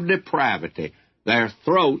full of depravity. Their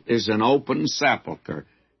throat is an open sepulchre."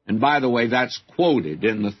 And by the way, that's quoted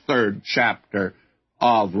in the 3rd chapter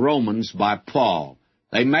of Romans by Paul.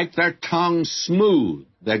 They make their tongue smooth.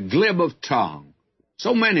 They're glib of tongue.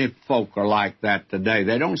 So many folk are like that today.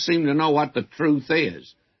 They don't seem to know what the truth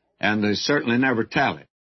is, and they certainly never tell it.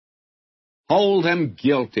 "Hold them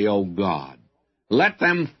guilty, O God. Let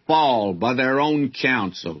them fall by their own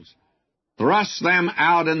counsels. Thrust them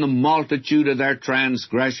out in the multitude of their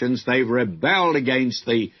transgressions. They've rebelled against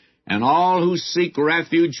thee, and all who seek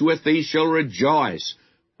refuge with thee shall rejoice.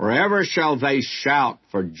 Forever shall they shout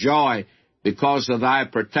for joy because of thy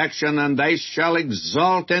protection, and they shall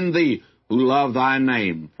exult in thee who love thy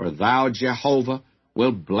name. For thou, Jehovah,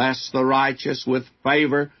 wilt bless the righteous. With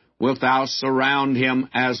favor wilt thou surround him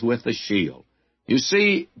as with a shield." You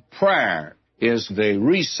see, prayer is the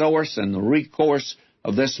resource and the recourse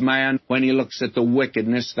of this man when he looks at the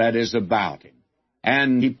wickedness that is about him.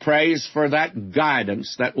 And he prays for that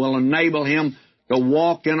guidance that will enable him to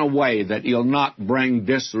walk in a way that he'll not bring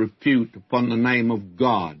disrepute upon the name of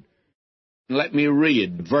God. Let me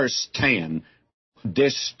read verse 10.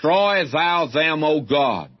 "Destroy thou them, O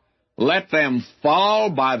God. Let them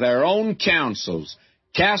fall by their own counsels.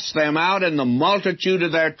 Cast them out in the multitude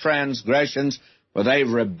of their transgressions, for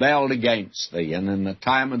they've rebelled against thee." And in the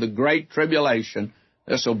time of the great tribulation,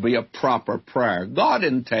 this will be a proper prayer. God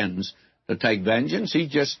intends to take vengeance. He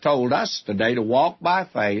just told us today to walk by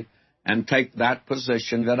faith and take that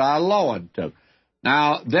position that our Lord took.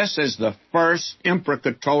 Now, this is the first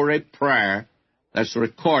imprecatory prayer that's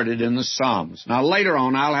recorded in the Psalms. Now, later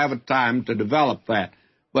on, I'll have a time to develop that.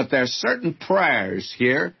 But there are certain prayers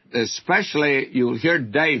here, especially you'll hear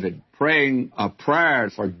David praying a prayer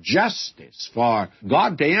for justice, for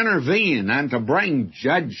God to intervene and to bring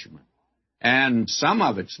judgment. And some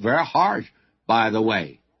of it's very harsh, by the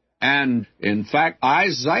way. And, in fact,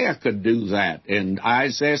 Isaiah could do that. In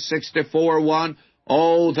Isaiah 64:1,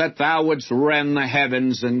 "Oh, that thou wouldst rend the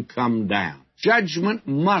heavens and come down." Judgment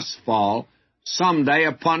must fall someday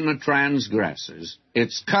upon the transgressors.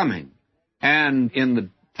 It's coming. And in the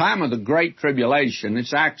time of the Great Tribulation,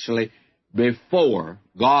 it's actually before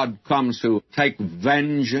God comes to take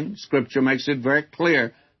vengeance. Scripture makes it very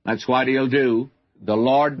clear that's what He'll do. The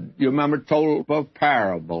Lord, you remember, told a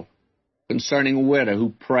parable concerning a widow who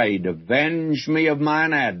prayed, "Avenge me of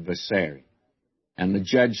mine adversary." And the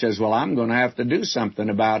judge says, "Well, I'm going to have to do something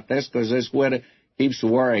about this because this widow keeps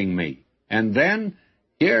worrying me." And then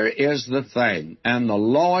here is the thing. And the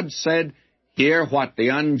Lord said, "Hear what the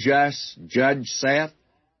unjust judge saith,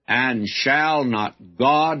 and shall not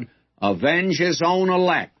God avenge His own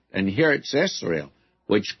elect?" And here it's Israel,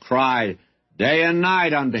 which cried day and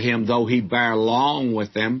night unto Him, though He bear long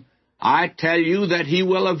with them. I tell you that He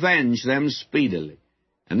will avenge them speedily.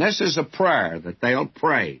 And this is a prayer that they'll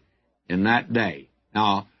pray in that day.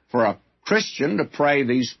 Now, for a Christian to pray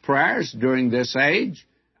these prayers during this age,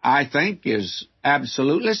 I think is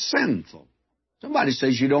absolutely sinful. Somebody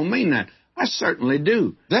says, "You don't mean that." I certainly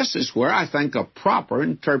do. This is where I think a proper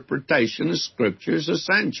interpretation of Scripture is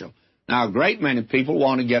essential. Now, a great many people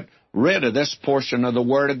want to get rid of this portion of the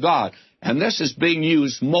Word of God, and this is being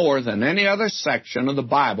used more than any other section of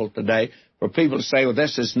the Bible today for people to say, "Well,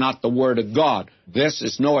 this is not the Word of God. This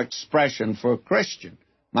is no expression for a Christian."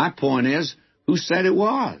 My point is, who said it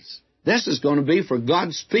was? This is going to be for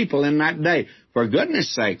God's people in that day. For goodness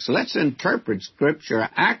sakes, let's interpret Scripture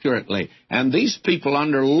accurately. And these people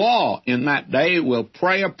under law in that day will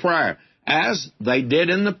pray a prayer, as they did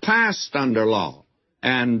in the past under law.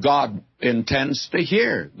 And God intends to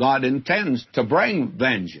hear. God intends to bring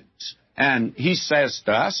vengeance. And He says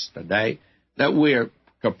to us today that we're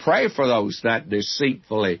to pray for those that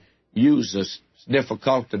deceitfully use us. It's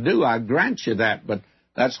difficult to do, I grant you that, but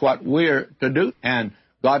that's what we're to do. And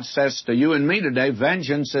God says to you and me today,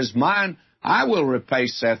 "Vengeance is mine, I will repay,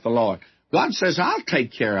 saith the Lord." God says, "I'll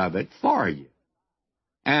take care of it for you."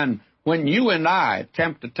 And when you and I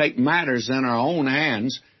attempt to take matters in our own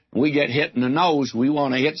hands, we get hit in the nose, we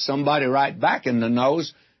want to hit somebody right back in the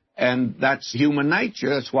nose, and that's human nature.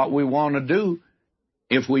 That's what we want to do.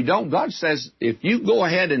 If we don't, God says, if you go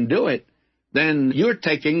ahead and do it, then you're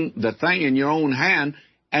taking the thing in your own hand,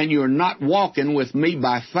 and you're not walking with me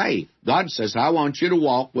by faith. God says, "I want you to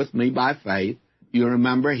walk with me by faith." You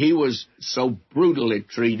remember, He was so brutally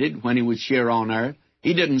treated when He was here on earth.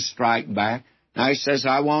 He didn't strike back. Now He says,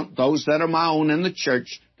 "I want those that are my own in the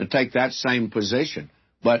church to take that same position."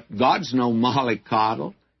 But God's no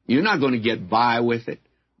mollycoddle. You're not going to get by with it.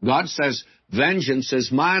 God says, "Vengeance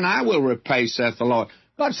is mine, I will repay, saith the Lord."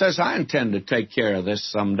 God says, I intend to take care of this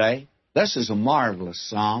someday. This is a marvelous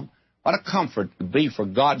psalm. What a comfort to be for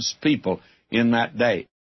God's people in that day.